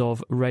terms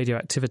of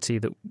radioactivity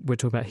that we're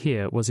talking about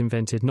here, was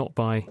invented not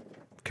by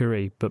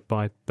Curie, but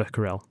by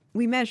Becquerel.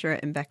 We measure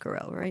it in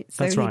becquerel, right?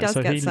 So That's right. He does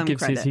so get he some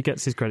gives credit. he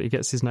gets his credit. He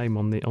gets his name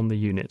on the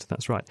unit.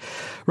 That's right.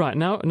 Right,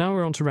 now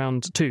we're on to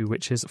round 2,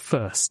 which is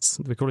firsts.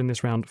 We're calling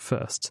this round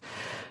firsts.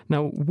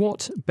 Now,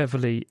 what,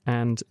 Beverley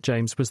and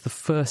James, was the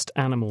first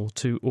animal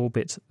to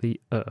orbit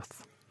the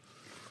Earth?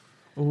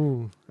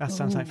 Oh, that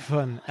sounds like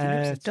fun. I think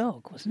it was a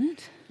dog, wasn't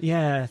it?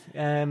 Yeah.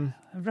 A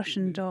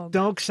Russian dog.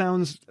 Dog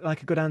sounds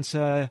like a good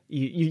answer.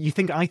 I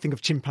think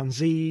of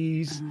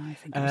chimpanzees. I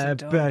think it was a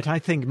dog. But I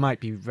think it might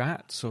be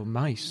rats or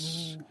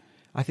mice. Ooh.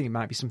 I think it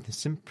might be something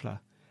simpler.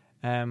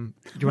 Do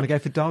you want to go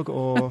for dog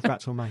or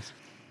rats or mice?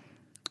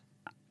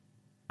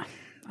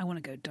 I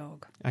want to go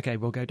dog. Okay,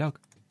 we'll go dog.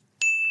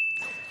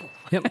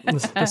 Yep,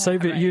 the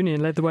Soviet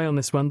Union led the way on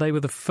this one. They were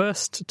the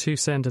first to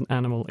send an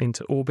animal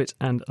into orbit,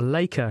 and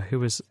Laika,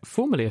 who was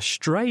formerly a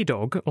stray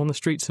dog on the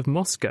streets of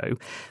Moscow,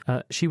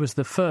 she was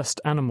the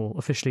first animal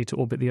officially to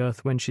orbit the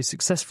Earth when she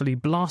successfully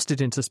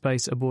blasted into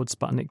space aboard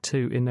Sputnik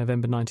 2 in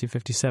November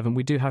 1957.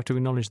 We do have to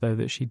acknowledge, though,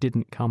 that she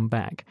didn't come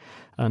back,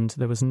 and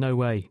there was no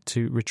way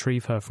to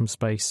retrieve her from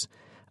space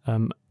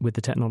with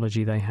the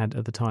technology they had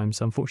at the time.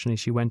 So unfortunately,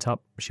 she went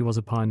up. She was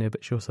a pioneer,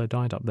 but she also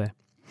died up there.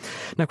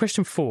 Now,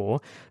 question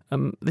 4,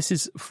 this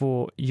is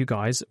for you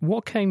guys.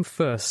 What came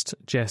first,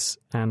 Jess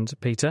and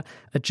Peter,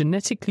 a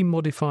genetically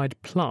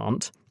modified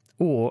plant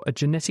or a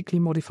genetically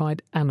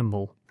modified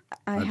animal?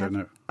 I don't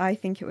know. I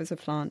think it was a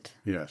plant.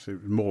 Yes,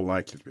 it's more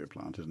likely to be a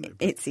plant, isn't it?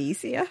 It's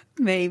easier,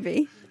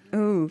 maybe.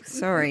 Oh,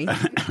 sorry.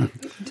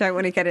 Don't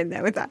want to get in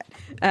there with that.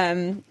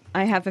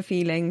 I have a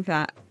feeling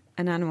that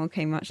an animal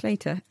came much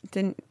later.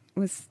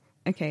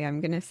 Okay, I'm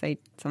going to say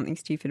something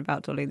stupid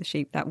about Dolly the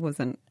sheep. That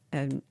wasn't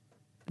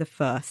the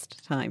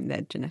first time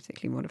they'd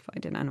genetically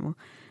modified an animal.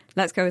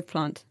 Let's go with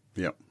plant.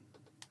 Yep.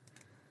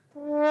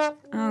 Oh,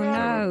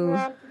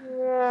 no.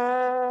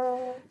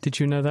 Did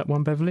you know that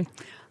one, Beverley?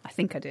 I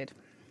think I did.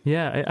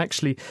 Yeah,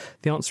 actually,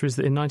 the answer is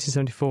that in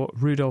 1974,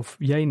 Rudolf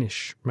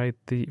Jänisch made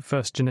the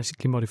first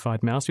genetically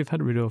modified mouse. We've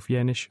had Rudolf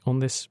Jänisch on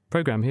this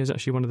programme. He was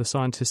actually one of the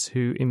scientists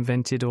who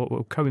invented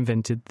or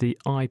co-invented the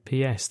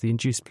IPS, the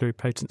induced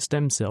pluripotent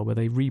stem cell, where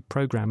they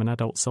reprogram an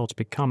adult cell to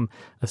become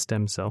a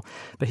stem cell.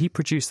 But he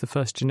produced the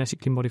first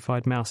genetically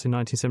modified mouse in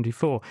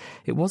 1974.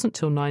 It wasn't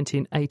till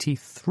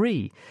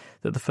 1983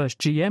 that the first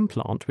GM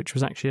plant, which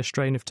was actually a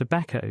strain of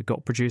tobacco,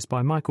 got produced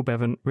by Michael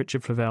Bevan,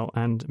 Richard Flavelle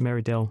and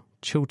Mary Dell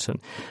Chilton.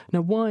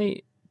 Now,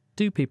 why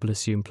do people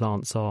assume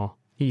plants are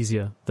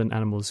easier than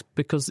animals?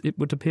 Because it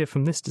would appear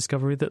from this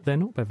discovery that they're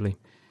not, Beverley.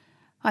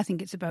 I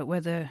think it's about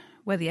where the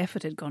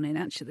effort had gone in,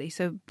 actually.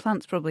 So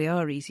plants probably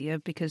are easier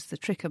because the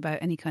trick about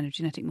any kind of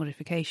genetic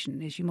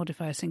modification is you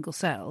modify a single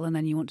cell and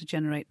then you want to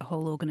generate a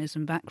whole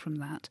organism back from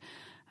that.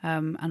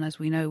 And as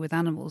we know with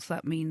animals,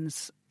 that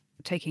means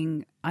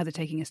either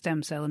taking a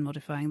stem cell and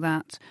modifying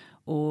that,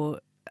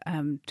 or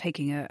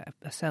taking a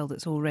cell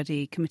that's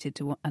already committed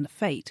to a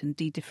fate and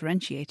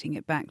de-differentiating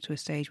it back to a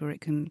stage where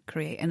it can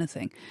create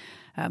anything.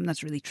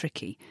 That's really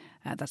tricky.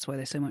 That's why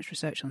there's so much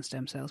research on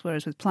stem cells.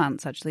 Whereas with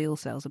plants, actually all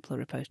cells are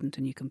pluripotent,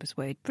 and you can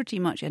persuade pretty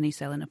much any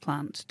cell in a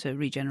plant to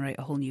regenerate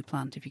a whole new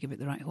plant if you give it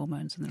the right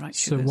hormones and the right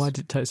sugars. So why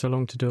did it take so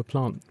long to do a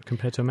plant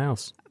compared to a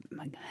mouse?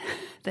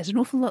 There's an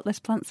awful lot less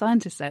plant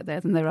scientists out there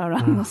than there are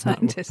animal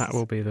scientists. That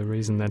will be the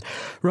reason then.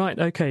 Right,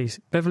 OK,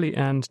 Beverley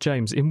and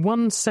James, in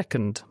 1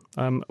 second,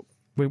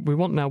 we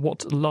want now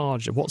what's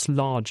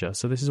larger.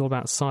 So this is all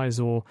about size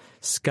or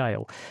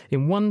scale.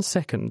 In 1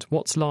 second,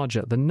 what's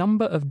larger, the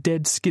number of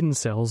dead skin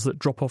cells that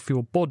drop off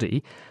your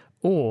body,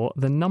 or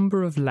the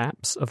number of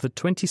laps of the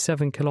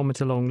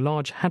 27-kilometre-long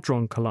Large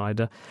Hadron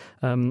Collider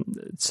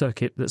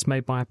circuit that's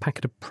made by a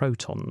packet of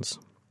protons?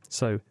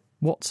 So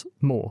what's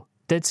more,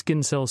 dead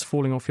skin cells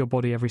falling off your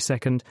body every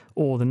second,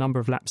 or the number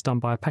of laps done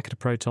by a packet of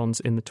protons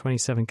in the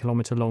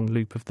 27-kilometre-long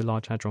loop of the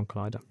Large Hadron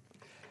Collider?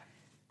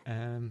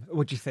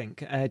 What do you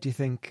think? I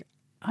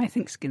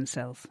think skin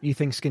cells. You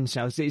think skin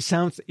cells? It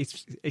sounds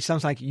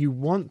like you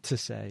want to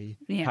say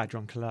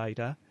Hadron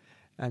Collider,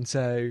 and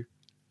so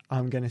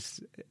I'm going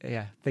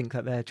to think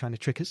that they're trying to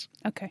trick us.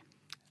 Okay.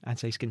 And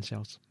say skin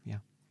cells. Yeah.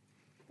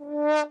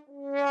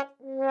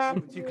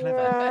 Too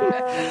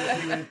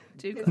clever.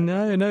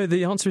 No,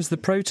 the answer is the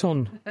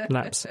proton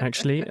lapse,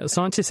 actually.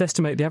 Scientists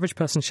estimate the average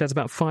person sheds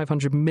about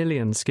 500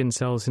 million skin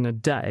cells in a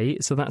day,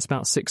 so that's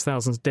about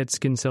 6,000 dead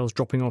skin cells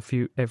dropping off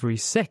you every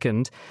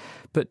second.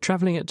 But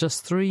travelling at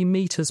just 3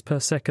 metres per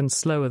second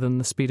slower than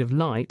the speed of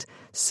light,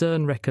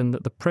 CERN reckon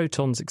that the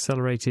protons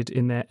accelerated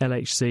in their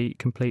LHC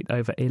complete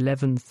over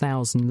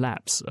 11,000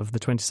 laps of the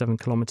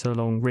 27-kilometre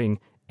long ring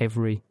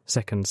every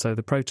second. So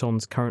the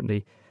protons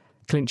currently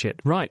clinch it.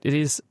 Right, it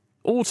is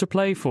all to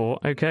play for,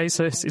 OK?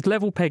 So it's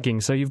level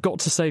pegging, so you've got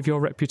to save your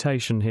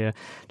reputation here,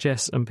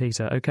 Jess and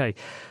Peter. OK,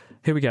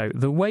 here we go.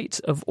 The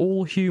weight of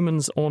all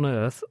humans on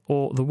Earth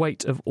or the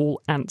weight of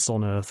all ants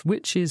on Earth?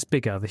 Which is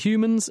bigger, the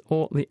humans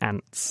or the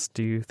ants,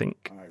 do you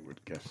think? I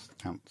would guess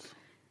ants.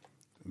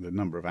 The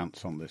number of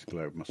ants on this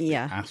globe must be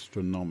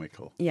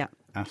astronomical. Yeah.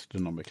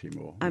 Astronomically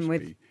more. I'm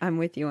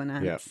with you on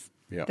ants.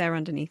 Yeah. They're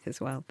underneath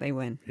as well. They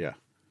win. Yeah.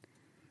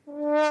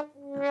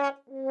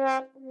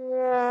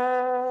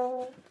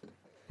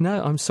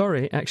 No, I'm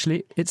sorry.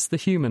 Actually, it's the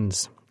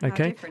humans.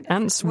 Okay,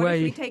 ants What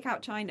weigh. if we take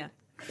out China?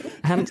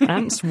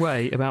 Ants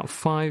weigh about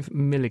 5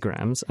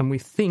 milligrams, and we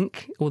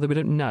think, although we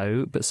don't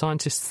know, but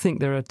scientists think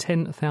there are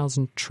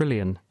 10,000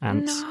 trillion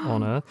ants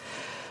on Earth.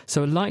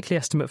 So a likely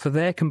estimate for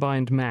their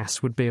combined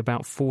mass would be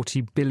about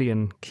 40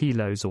 billion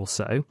kilos or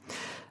so.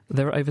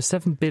 There are over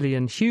 7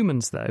 billion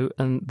humans, though,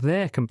 and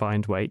their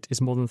combined weight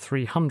is more than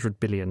 300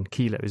 billion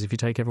kilos if you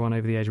take everyone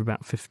over the age of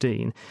about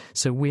 15.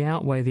 So we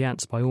outweigh the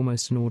ants by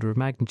almost an order of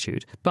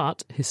magnitude.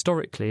 But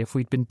historically, if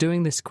we'd been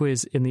doing this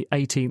quiz in the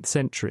 18th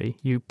century,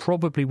 you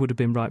probably would have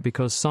been right,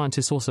 because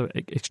scientists also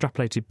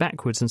extrapolated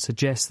backwards and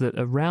suggest that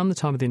around the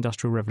time of the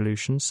Industrial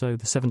Revolution, so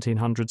the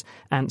 1700s,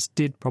 ants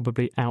did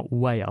probably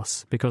outweigh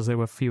us because there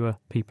were fewer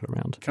people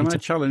around. Can I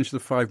challenge the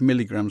 5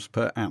 milligrams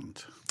per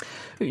ant?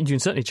 You can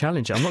certainly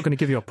challenge it. I'm not going to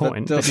give you a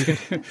point.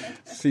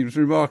 Seems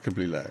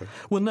remarkably low.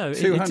 Well, no,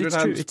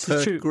 200 it's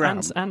true.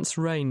 gram. Ants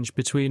range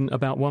between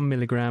about 1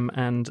 milligram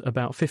and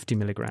about 50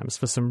 milligrams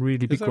for some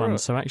really big ones. Right?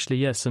 So actually,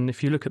 yes. And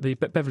if you look at the...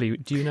 Beverley,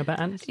 do you know about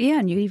ants? Yeah,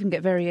 and you even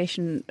get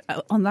variation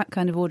on that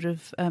kind of order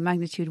of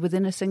magnitude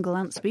within a single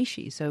ant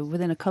species. So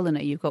within a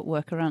colony, you've got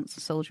worker ants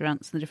and soldier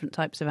ants and the different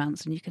types of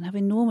ants, and you can have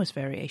enormous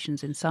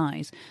variations in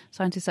size.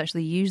 Scientists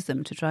actually use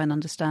them to try and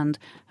understand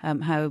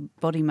how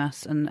body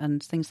mass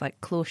and things like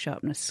claw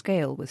sharpness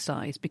scale with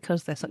size,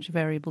 because they're such a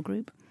variable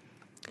group.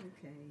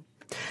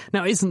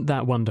 Now, isn't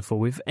that wonderful?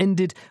 We've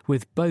ended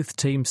with both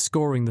teams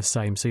scoring the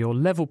same, so you're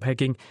level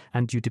pegging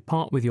and you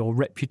depart with your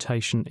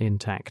reputation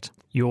intact.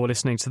 You're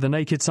listening to The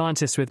Naked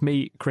Scientist with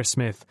me, Chris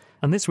Smith.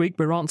 And this week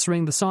we're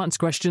answering the science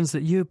questions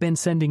that you've been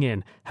sending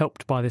in,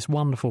 helped by this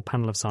wonderful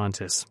panel of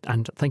scientists.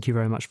 And thank you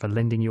very much for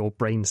lending your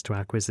brains to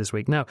our quiz this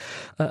week. Now,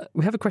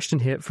 we have a question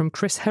here from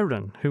Chris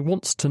Heron, who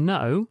wants to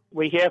know...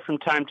 We hear from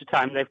time to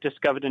time they've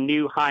discovered a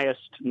new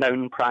highest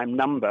known prime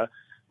number,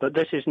 but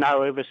this is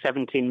now over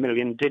 17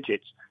 million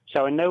digits.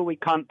 So I know we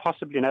can't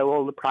possibly know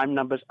all the prime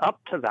numbers up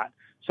to that.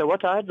 So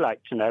what I'd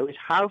like to know is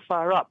how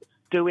far up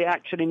do we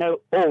actually know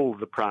all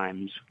the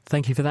primes?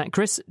 Thank you for that,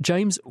 Chris.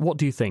 James, what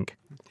do you think?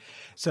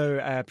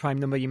 So prime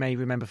number, you may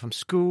remember from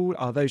school,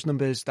 are those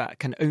numbers that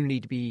can only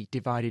be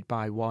divided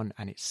by 1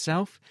 and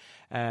itself.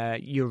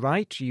 You're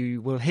right. You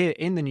will hear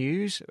in the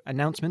news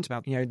announcements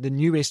about, the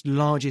newest,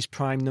 largest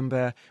prime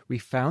number we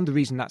found. The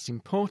reason that's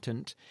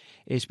important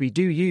is we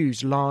do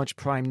use large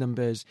prime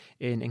numbers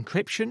in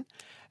encryption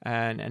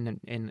and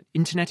in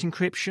internet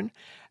encryption.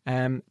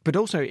 But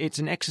also it's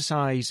an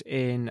exercise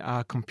in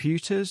our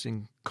computers,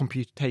 in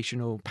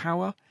computational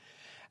power.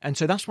 And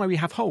so that's why we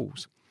have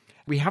holes.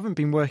 We haven't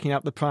been working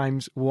out the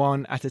primes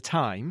one at a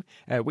time,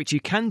 which you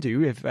can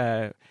do with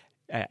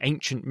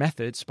ancient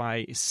methods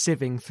by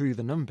sieving through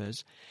the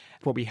numbers.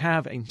 What we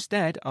have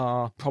instead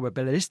are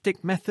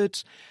probabilistic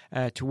methods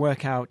to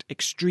work out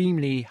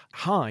extremely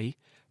high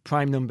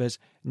prime numbers.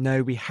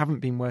 No, we haven't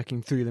been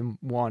working through them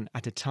one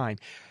at a time.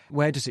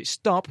 Where does it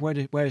stop?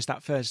 Where is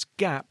that first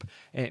gap?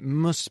 It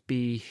must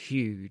be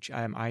huge.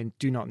 I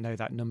do not know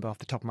that number off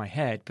the top of my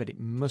head, but it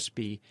must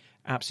be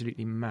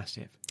absolutely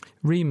massive.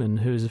 Riemann,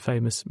 who is a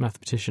famous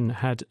mathematician,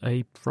 had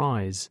a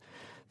prize.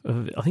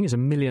 I think it's $1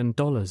 million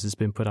has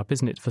been put up,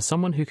 isn't it, for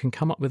someone who can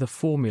come up with a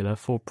formula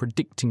for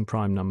predicting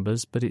prime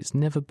numbers, but it's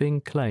never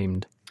been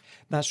claimed.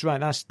 That's right.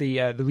 That's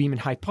the Riemann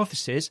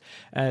hypothesis.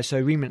 So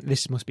Riemann,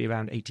 this must be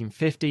around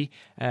 1850,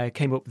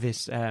 came up with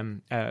this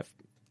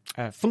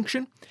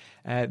function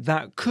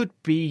that could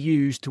be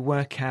used to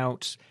work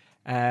out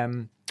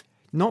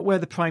not where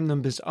the prime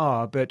numbers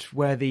are, but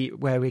where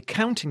we're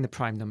counting the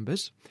prime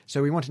numbers.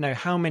 So we want to know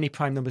how many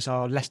prime numbers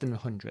are less than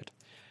 100.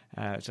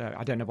 So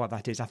I don't know what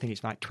that is. I think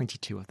it's like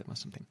 22 of them or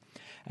something.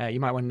 You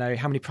might want to know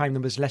how many prime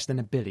numbers less than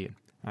 1 billion.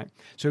 Right?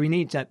 So we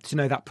need to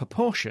know that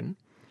proportion.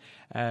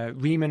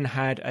 Riemann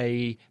had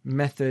a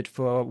method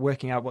for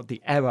working out what the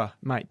error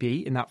might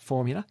be in that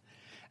formula,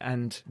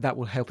 and that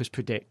will help us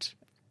predict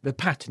the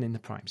pattern in the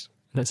primes.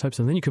 Let's hope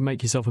so. Then you could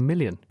make yourself $1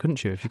 million,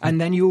 couldn't you? If you can...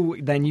 And then you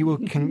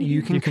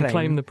can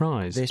claim the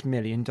prize. This $1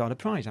 million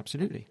prize,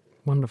 absolutely.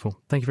 Wonderful.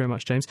 Thank you very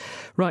much, James.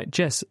 Right,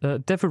 Jess,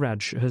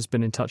 Devaraj has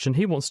been in touch and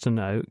he wants to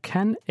know,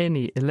 can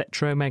any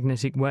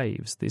electromagnetic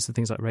waves, these are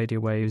things like radio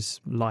waves,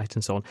 light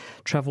and so on,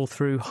 travel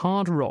through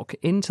hard rock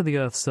into the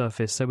Earth's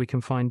surface so we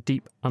can find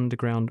deep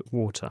underground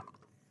water?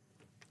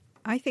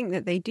 I think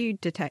that they do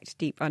detect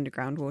deep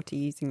underground water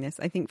using this.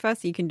 I think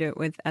first you can do it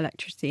with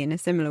electricity in a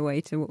similar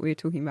way to what we were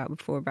talking about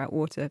before about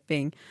water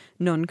being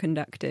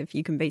non-conductive.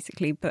 You can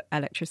basically put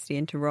electricity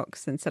into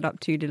rocks and set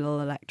up 2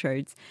 little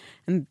electrodes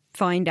and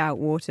find out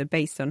water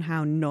based on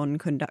how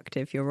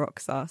non-conductive your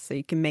rocks are. So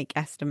you can make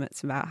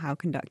estimates about how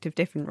conductive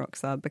different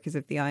rocks are because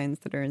of the ions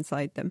that are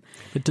inside them.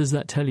 But does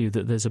that tell you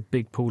that there's a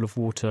big pool of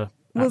water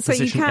at Well, so you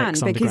position can,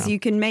 X because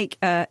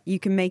underground? you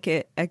can make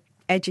it a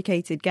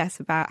educated guess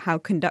about how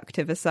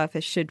conductive a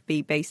surface should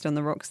be based on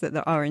the rocks that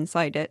are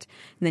inside it.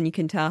 And then you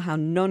can tell how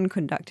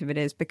non-conductive it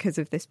is because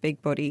of this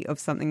big body of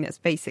something that's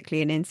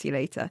basically an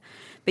insulator.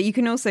 But you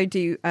can also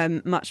do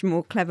much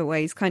more clever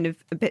ways, kind of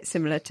a bit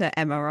similar to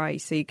MRI.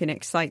 So you can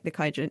excite the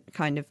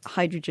kind of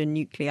hydrogen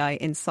nuclei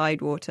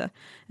inside water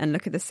and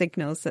look at the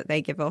signals that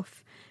they give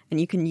off. And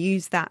you can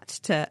use that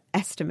to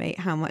estimate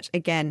how much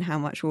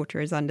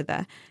water is under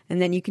there. And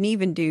then you can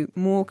even do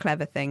more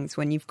clever things.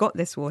 When you've got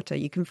this water,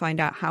 you can find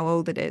out how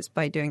old it is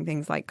by doing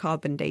things like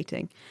carbon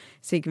dating.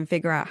 So you can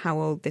figure out how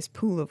old this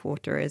pool of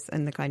water is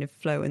and the kind of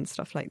flow and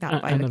stuff like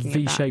that by looking at that. And a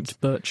V-shaped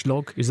birch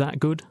log, is that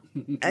good?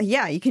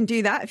 Yeah, you can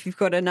do that if you've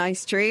got a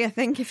nice tree, I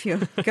think, if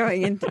you're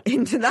going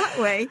into that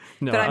way.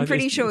 No, but I'm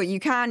pretty sure you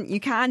can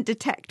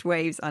detect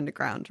waves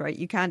underground, right?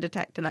 You can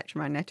detect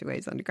electromagnetic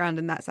waves underground,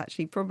 and that's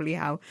actually probably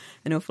how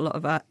an awful lot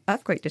of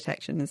earthquake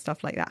detection and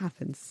stuff like that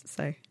happens.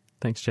 So,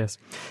 thanks, Jess.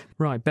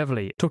 Right,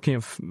 Beverley, talking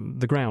of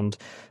the ground,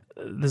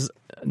 there's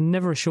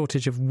never a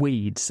shortage of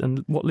weeds.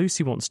 And what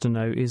Lucy wants to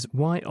know is,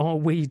 why are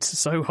weeds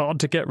so hard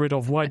to get rid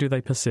of? Why do they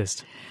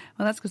persist?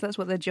 Well, that's because that's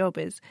what their job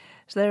is.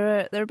 So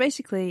there are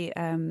basically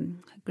a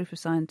group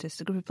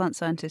of plant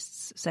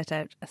scientists set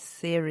out a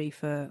theory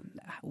for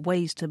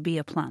ways to be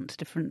a plant,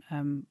 different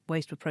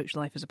ways to approach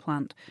life as a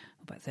plant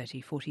about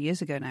 30, 40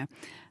 years ago now.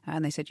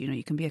 And they said,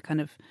 you can be a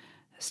kind of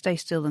stay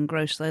still and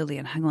grow slowly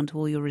and hang on to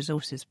all your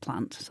resources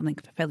plant, something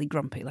fairly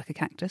grumpy like a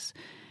cactus.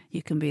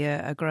 You can be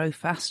a grow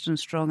fast and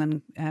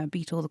strong and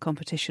beat all the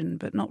competition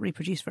but not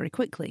reproduce very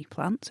quickly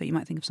plant, so you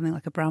might think of something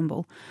like a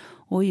bramble.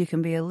 Or you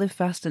can be a live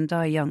fast and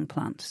die young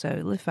plant,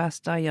 so live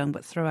fast, die young,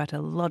 but throw out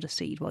a lot of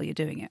seed while you're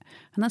doing it.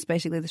 And that's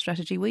basically the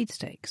strategy weeds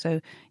take. So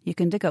you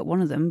can dig up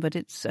one of them, but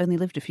it's only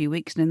lived a few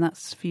weeks, and in that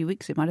few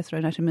weeks it might have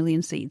thrown out 1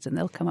 million seeds, and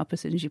they'll come up as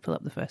soon as you pull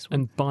up the first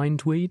one. And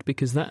bindweed,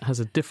 because that has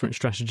a different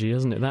strategy,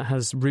 doesn't it? That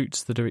has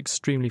roots that are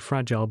extremely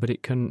fragile, but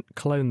it can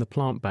clone the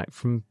plant back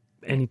from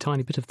any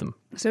tiny bit of them.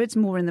 So it's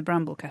more in the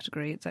bramble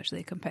category. It's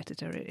actually a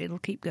competitor. It'll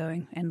keep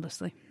going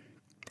endlessly.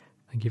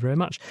 Thank you very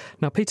much.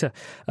 Now, Peter,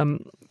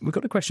 we've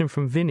got a question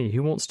from Vinny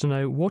who wants to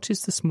know, what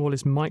is the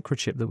smallest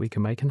microchip that we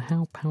can make and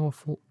how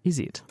powerful is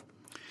it?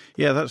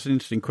 Yeah, that's an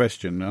interesting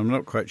question. I'm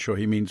not quite sure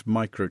he means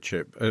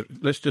microchip.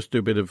 Let's just do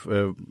a bit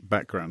of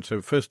background.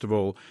 So first of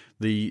all,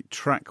 the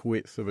track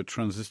width of a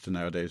transistor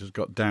nowadays has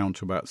got down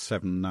to about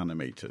 7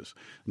 nanometers.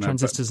 Now,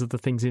 transistors are the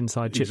things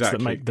inside chips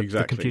that make the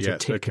computer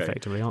tick,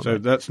 effectively, aren't they? So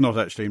that's not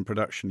actually in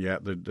production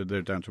yet.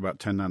 They're down to about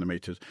 10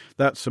 nanometers.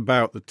 That's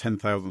about the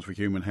 10,000th of a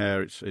human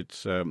hair.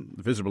 It's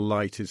visible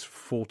light is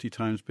 40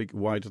 times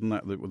wider than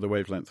that, the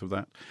wavelength of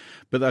that.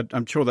 But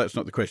I'm sure that's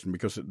not the question,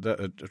 because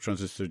a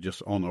transistor is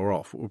just on or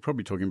off. What we're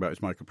probably talking about is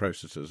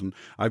microprocessors, and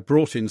I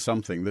brought in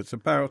something that's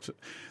about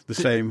the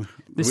same.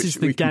 This is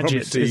the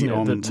gadget, isn't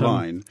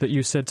it, that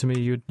you said to me.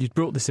 You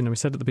brought this in, and we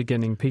said at the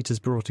beginning, Peter's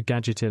brought a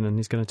gadget in, and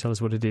he's going to tell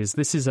us what it is.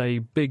 This is a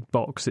big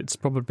box. It's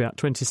probably about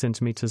 20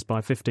 centimetres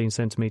by 15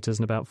 centimetres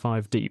and about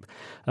 5 deep,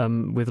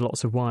 with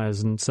lots of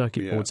wires and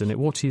circuit boards in it.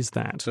 What is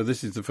that? So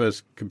this is the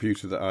first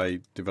computer that I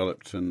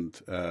developed and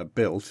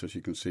built, as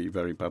you can see,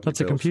 very badly That's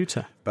built. A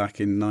computer? Back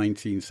in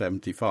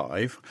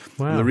 1975.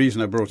 Wow. And the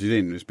reason I brought it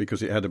in is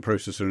because it had a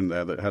processor in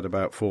there that had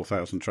about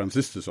 4,000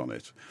 transistors on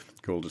it,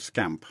 called a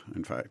SCAMP,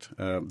 in fact.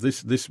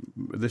 This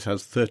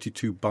has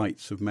 32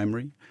 bytes of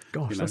memory.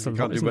 Gosh, that's you a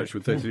can't lot, do much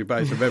with 32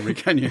 bytes of memory,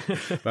 can you?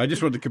 But I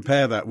just wanted to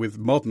compare that with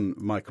modern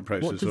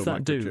microprocessors. What does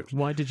that do?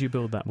 Why did you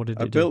build that? What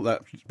did it do? I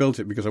built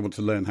it because I want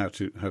to learn how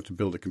to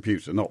build a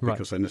computer, not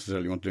because I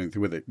necessarily want to do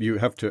anything with it. You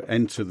have to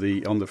enter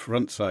on the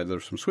front side, there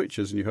are some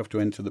switches, and you have to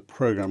enter the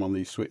program on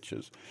these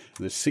switches.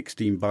 There's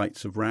 16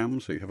 bytes of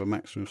RAM, so you have a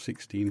maximum of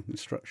 16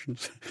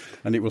 instructions,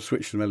 and it will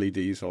switch some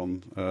LEDs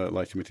on,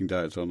 light-emitting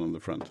diodes on the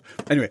front.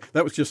 Anyway,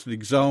 that was just an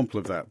example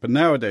of that. But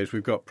nowadays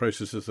we've got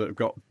processors that have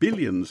got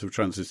billions of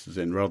transistors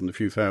in rather than a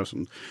few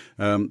thousand,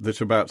 that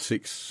are about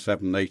 600,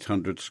 700,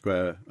 800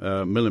 square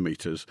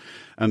millimeters.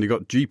 And you've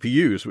got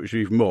GPUs, which are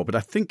even more. But I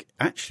think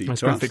actually...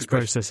 That's graphics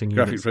processing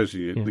units.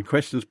 The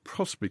question is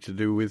possibly to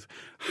do with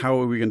how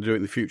are we going to do it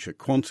in the future?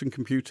 Quantum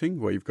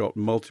computing, where you've got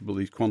multiple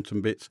these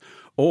quantum bits,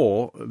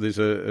 or there's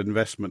an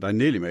investment I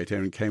nearly made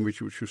here in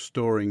Cambridge, which was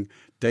storing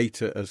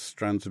data as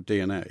strands of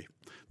DNA.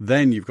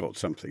 Then you've got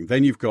something.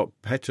 Then you've got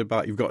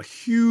petabyte. You've got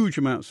huge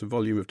amounts of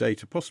volume of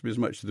data, possibly as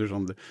much as there's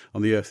on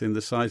the Earth, in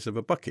the size of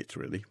a bucket,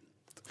 really.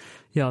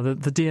 Yeah, the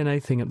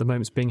DNA thing at the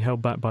moment is being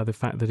held back by the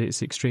fact that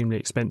it's extremely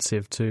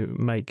expensive to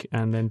make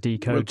and then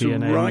decode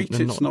DNA. To write,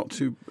 it's not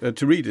too.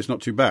 To read, it's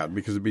not too bad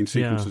because there've been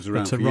sequences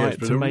around for years.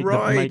 But to make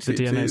the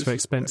DNA is very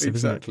expensive,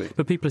 exactly. Isn't it?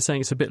 But people are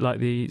saying it's a bit like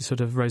the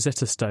sort of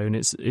Rosetta Stone.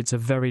 It's a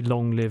very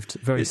long-lived,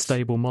 very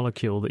stable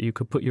molecule that you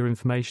could put your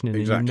information in,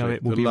 exactly. and you know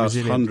it will be last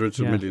resilient. Hundreds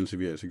of millions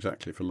of years,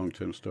 exactly, for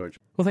long-term storage.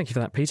 Well, thank you for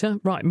that, Peter.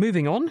 Right,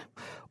 moving on.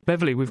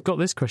 Beverley, we've got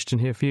this question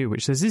here for you,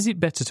 which says, is it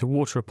better to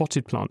water a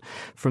potted plant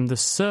from the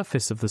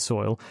surface of the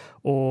soil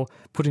or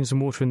putting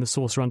some water in the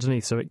saucer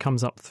underneath so it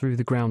comes up through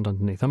the ground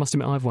underneath? I must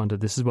admit I've wondered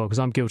this as well, because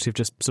I'm guilty of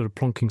just sort of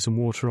plonking some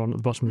water on at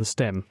the bottom of the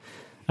stem.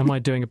 Am I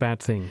doing a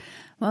bad thing?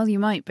 Well, you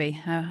might be.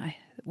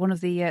 One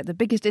of the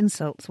biggest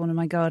insults one of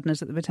my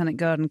gardeners at the Botanic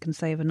Garden can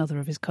say of another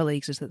of his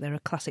colleagues is that they're a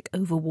classic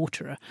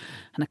overwaterer.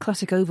 And a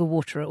classic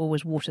overwaterer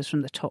always waters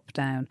from the top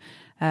down.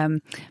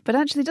 But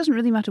actually, it doesn't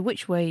really matter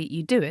which way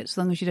you do it,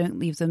 so long as you don't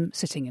leave them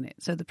sitting in it.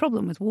 So the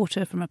problem with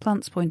water from a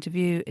plant's point of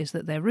view is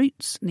that their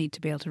roots need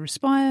to be able to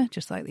respire,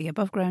 just like the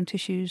above-ground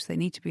tissues. They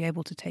need to be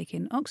able to take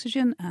in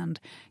oxygen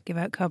and give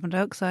out carbon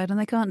dioxide, and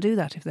they can't do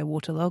that if they're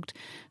waterlogged.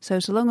 So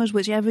long as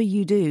whichever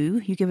you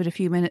do, you give it a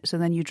few minutes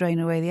and then you drain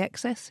away the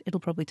excess, it'll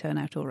probably turn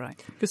out all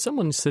right. Because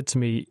someone said to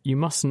me, you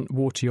mustn't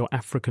water your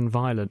African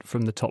violet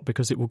from the top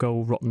because it will go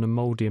all rotten and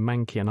mouldy and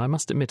manky. And I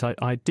must admit,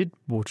 I did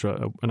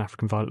water an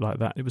African violet like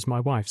that. It was my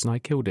wife's and I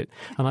killed it.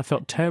 And I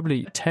felt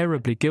terribly,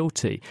 terribly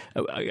guilty.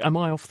 Am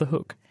I off the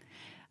hook?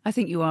 I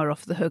think you are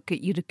off the hook.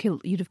 You'd have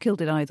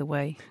killed it either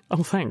way.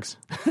 Oh, thanks.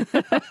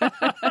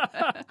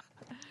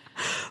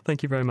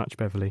 Thank you very much,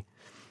 Beverley.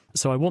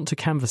 So I want to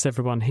canvass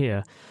everyone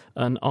here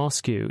and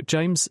ask you,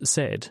 James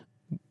said,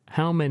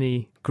 how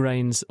many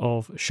grains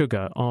of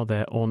sugar are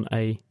there on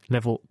a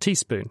level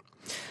teaspoon?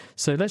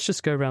 So let's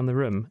just go around the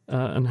room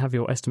and have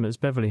your estimates.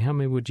 Beverley, how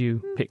many would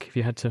you pick if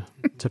you had to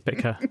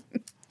pick a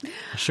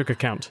sugar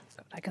count?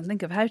 I can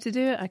think of how to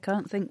do it. I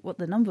can't think what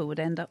the number would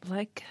end up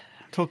like.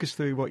 Talk us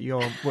through what you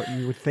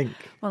would think.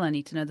 Well, I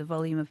need to know the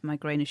volume of my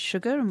grain of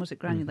sugar, and was it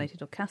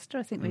granulated or castor?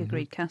 I think we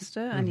agreed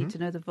castor. I need to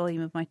know the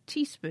volume of my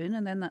teaspoon,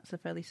 and then that's a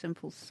fairly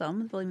simple sum.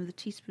 The volume of the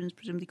teaspoon is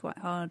presumably quite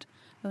hard.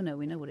 Oh no,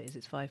 we know what it is.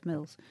 It's 5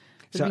 mils.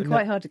 It's been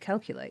quite hard to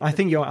calculate. I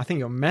think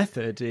your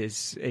method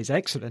is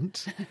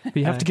excellent. But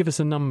you have to give us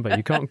a number.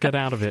 You can't get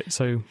out of it.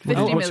 So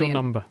what's your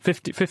number?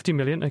 50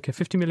 million. Okay,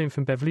 50 million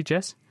from Beverley.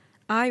 Jess?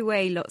 I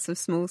weigh lots of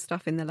small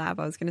stuff in the lab.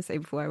 I was going to say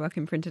before, I work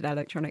in printed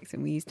electronics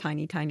and we use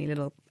tiny, tiny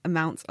little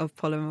amounts of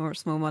polymer or a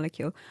small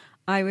molecule.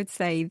 I would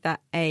say that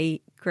a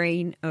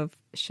grain of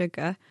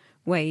sugar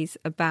weighs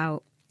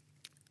about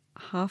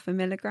 0.5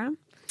 milligram.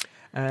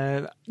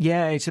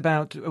 It's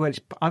about,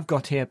 I've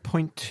got here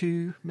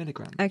 0.2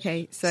 milligrams.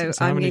 Okay, so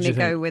I'm going to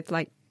go with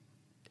like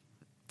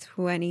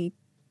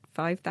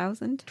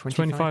 25,000.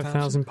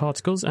 25,000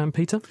 particles. And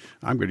Peter?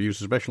 I'm going to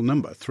use a special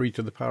number, 3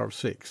 to the power of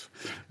 6.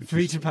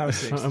 3 to the power of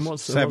 6. And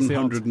what's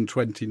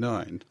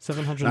 729.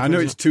 729. Now, I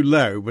know it's too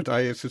low, but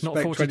I suspect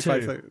Not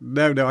 42.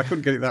 No, I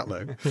couldn't get it that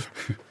low.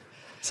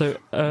 So,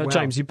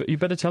 James, you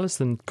better tell us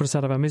then, put us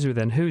out of our misery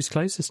then. Who's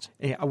closest?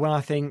 Yeah, well,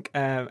 I think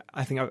a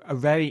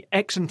very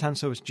excellent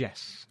answer was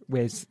Jess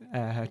with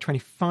her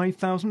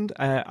 25,000.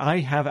 I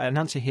have an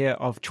answer here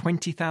of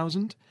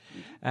 20,000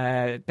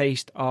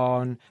 based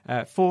on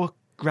 4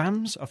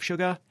 grams of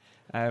sugar,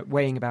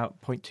 weighing about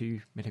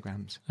 0.2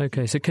 milligrams.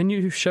 Okay, so can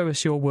you show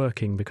us your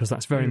working? Because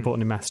that's very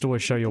important in maths, to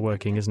always show your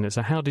working, isn't it?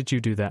 So how did you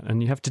do that?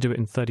 And you have to do it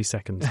in 30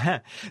 seconds.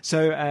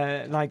 So,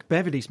 like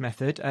Beverley's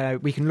method,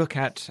 we can look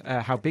at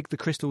how big the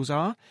crystals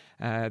are.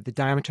 The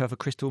diameter of a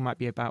crystal might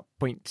be about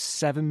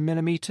 0.7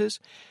 millimeters.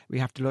 We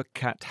have to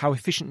look at how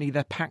efficiently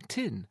they're packed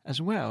in as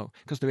well,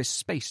 because there is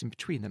space in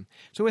between them.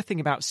 So we're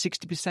thinking about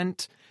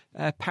 60%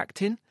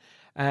 packed in.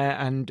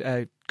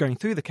 And going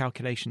through the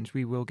calculations,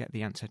 we will get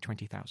the answer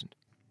 20,000.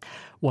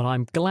 Well,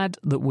 I'm glad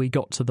that we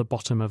got to the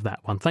bottom of that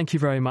one. Thank you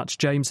very much,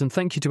 James, and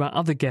thank you to our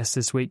other guests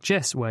this week,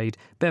 Jess Wade,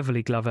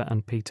 Beverley Glover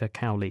and Peter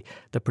Cowley.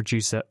 The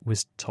producer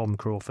was Tom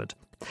Crawford.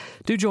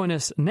 Do join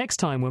us next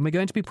time when we're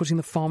going to be putting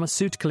the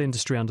pharmaceutical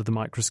industry under the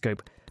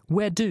microscope.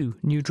 Where do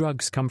new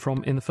drugs come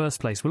from in the first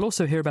place? We'll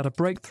also hear about a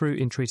breakthrough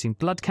in treating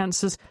blood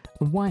cancers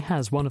and why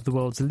has one of the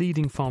world's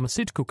leading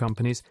pharmaceutical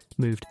companies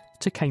moved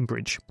to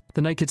Cambridge.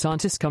 The Naked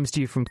Scientist comes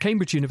to you from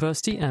Cambridge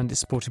University and is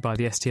supported by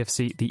the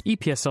STFC, the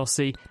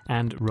EPSRC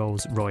and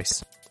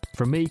Rolls-Royce.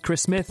 From me,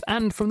 Chris Smith,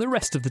 and from the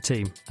rest of the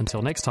team.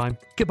 Until next time,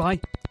 goodbye.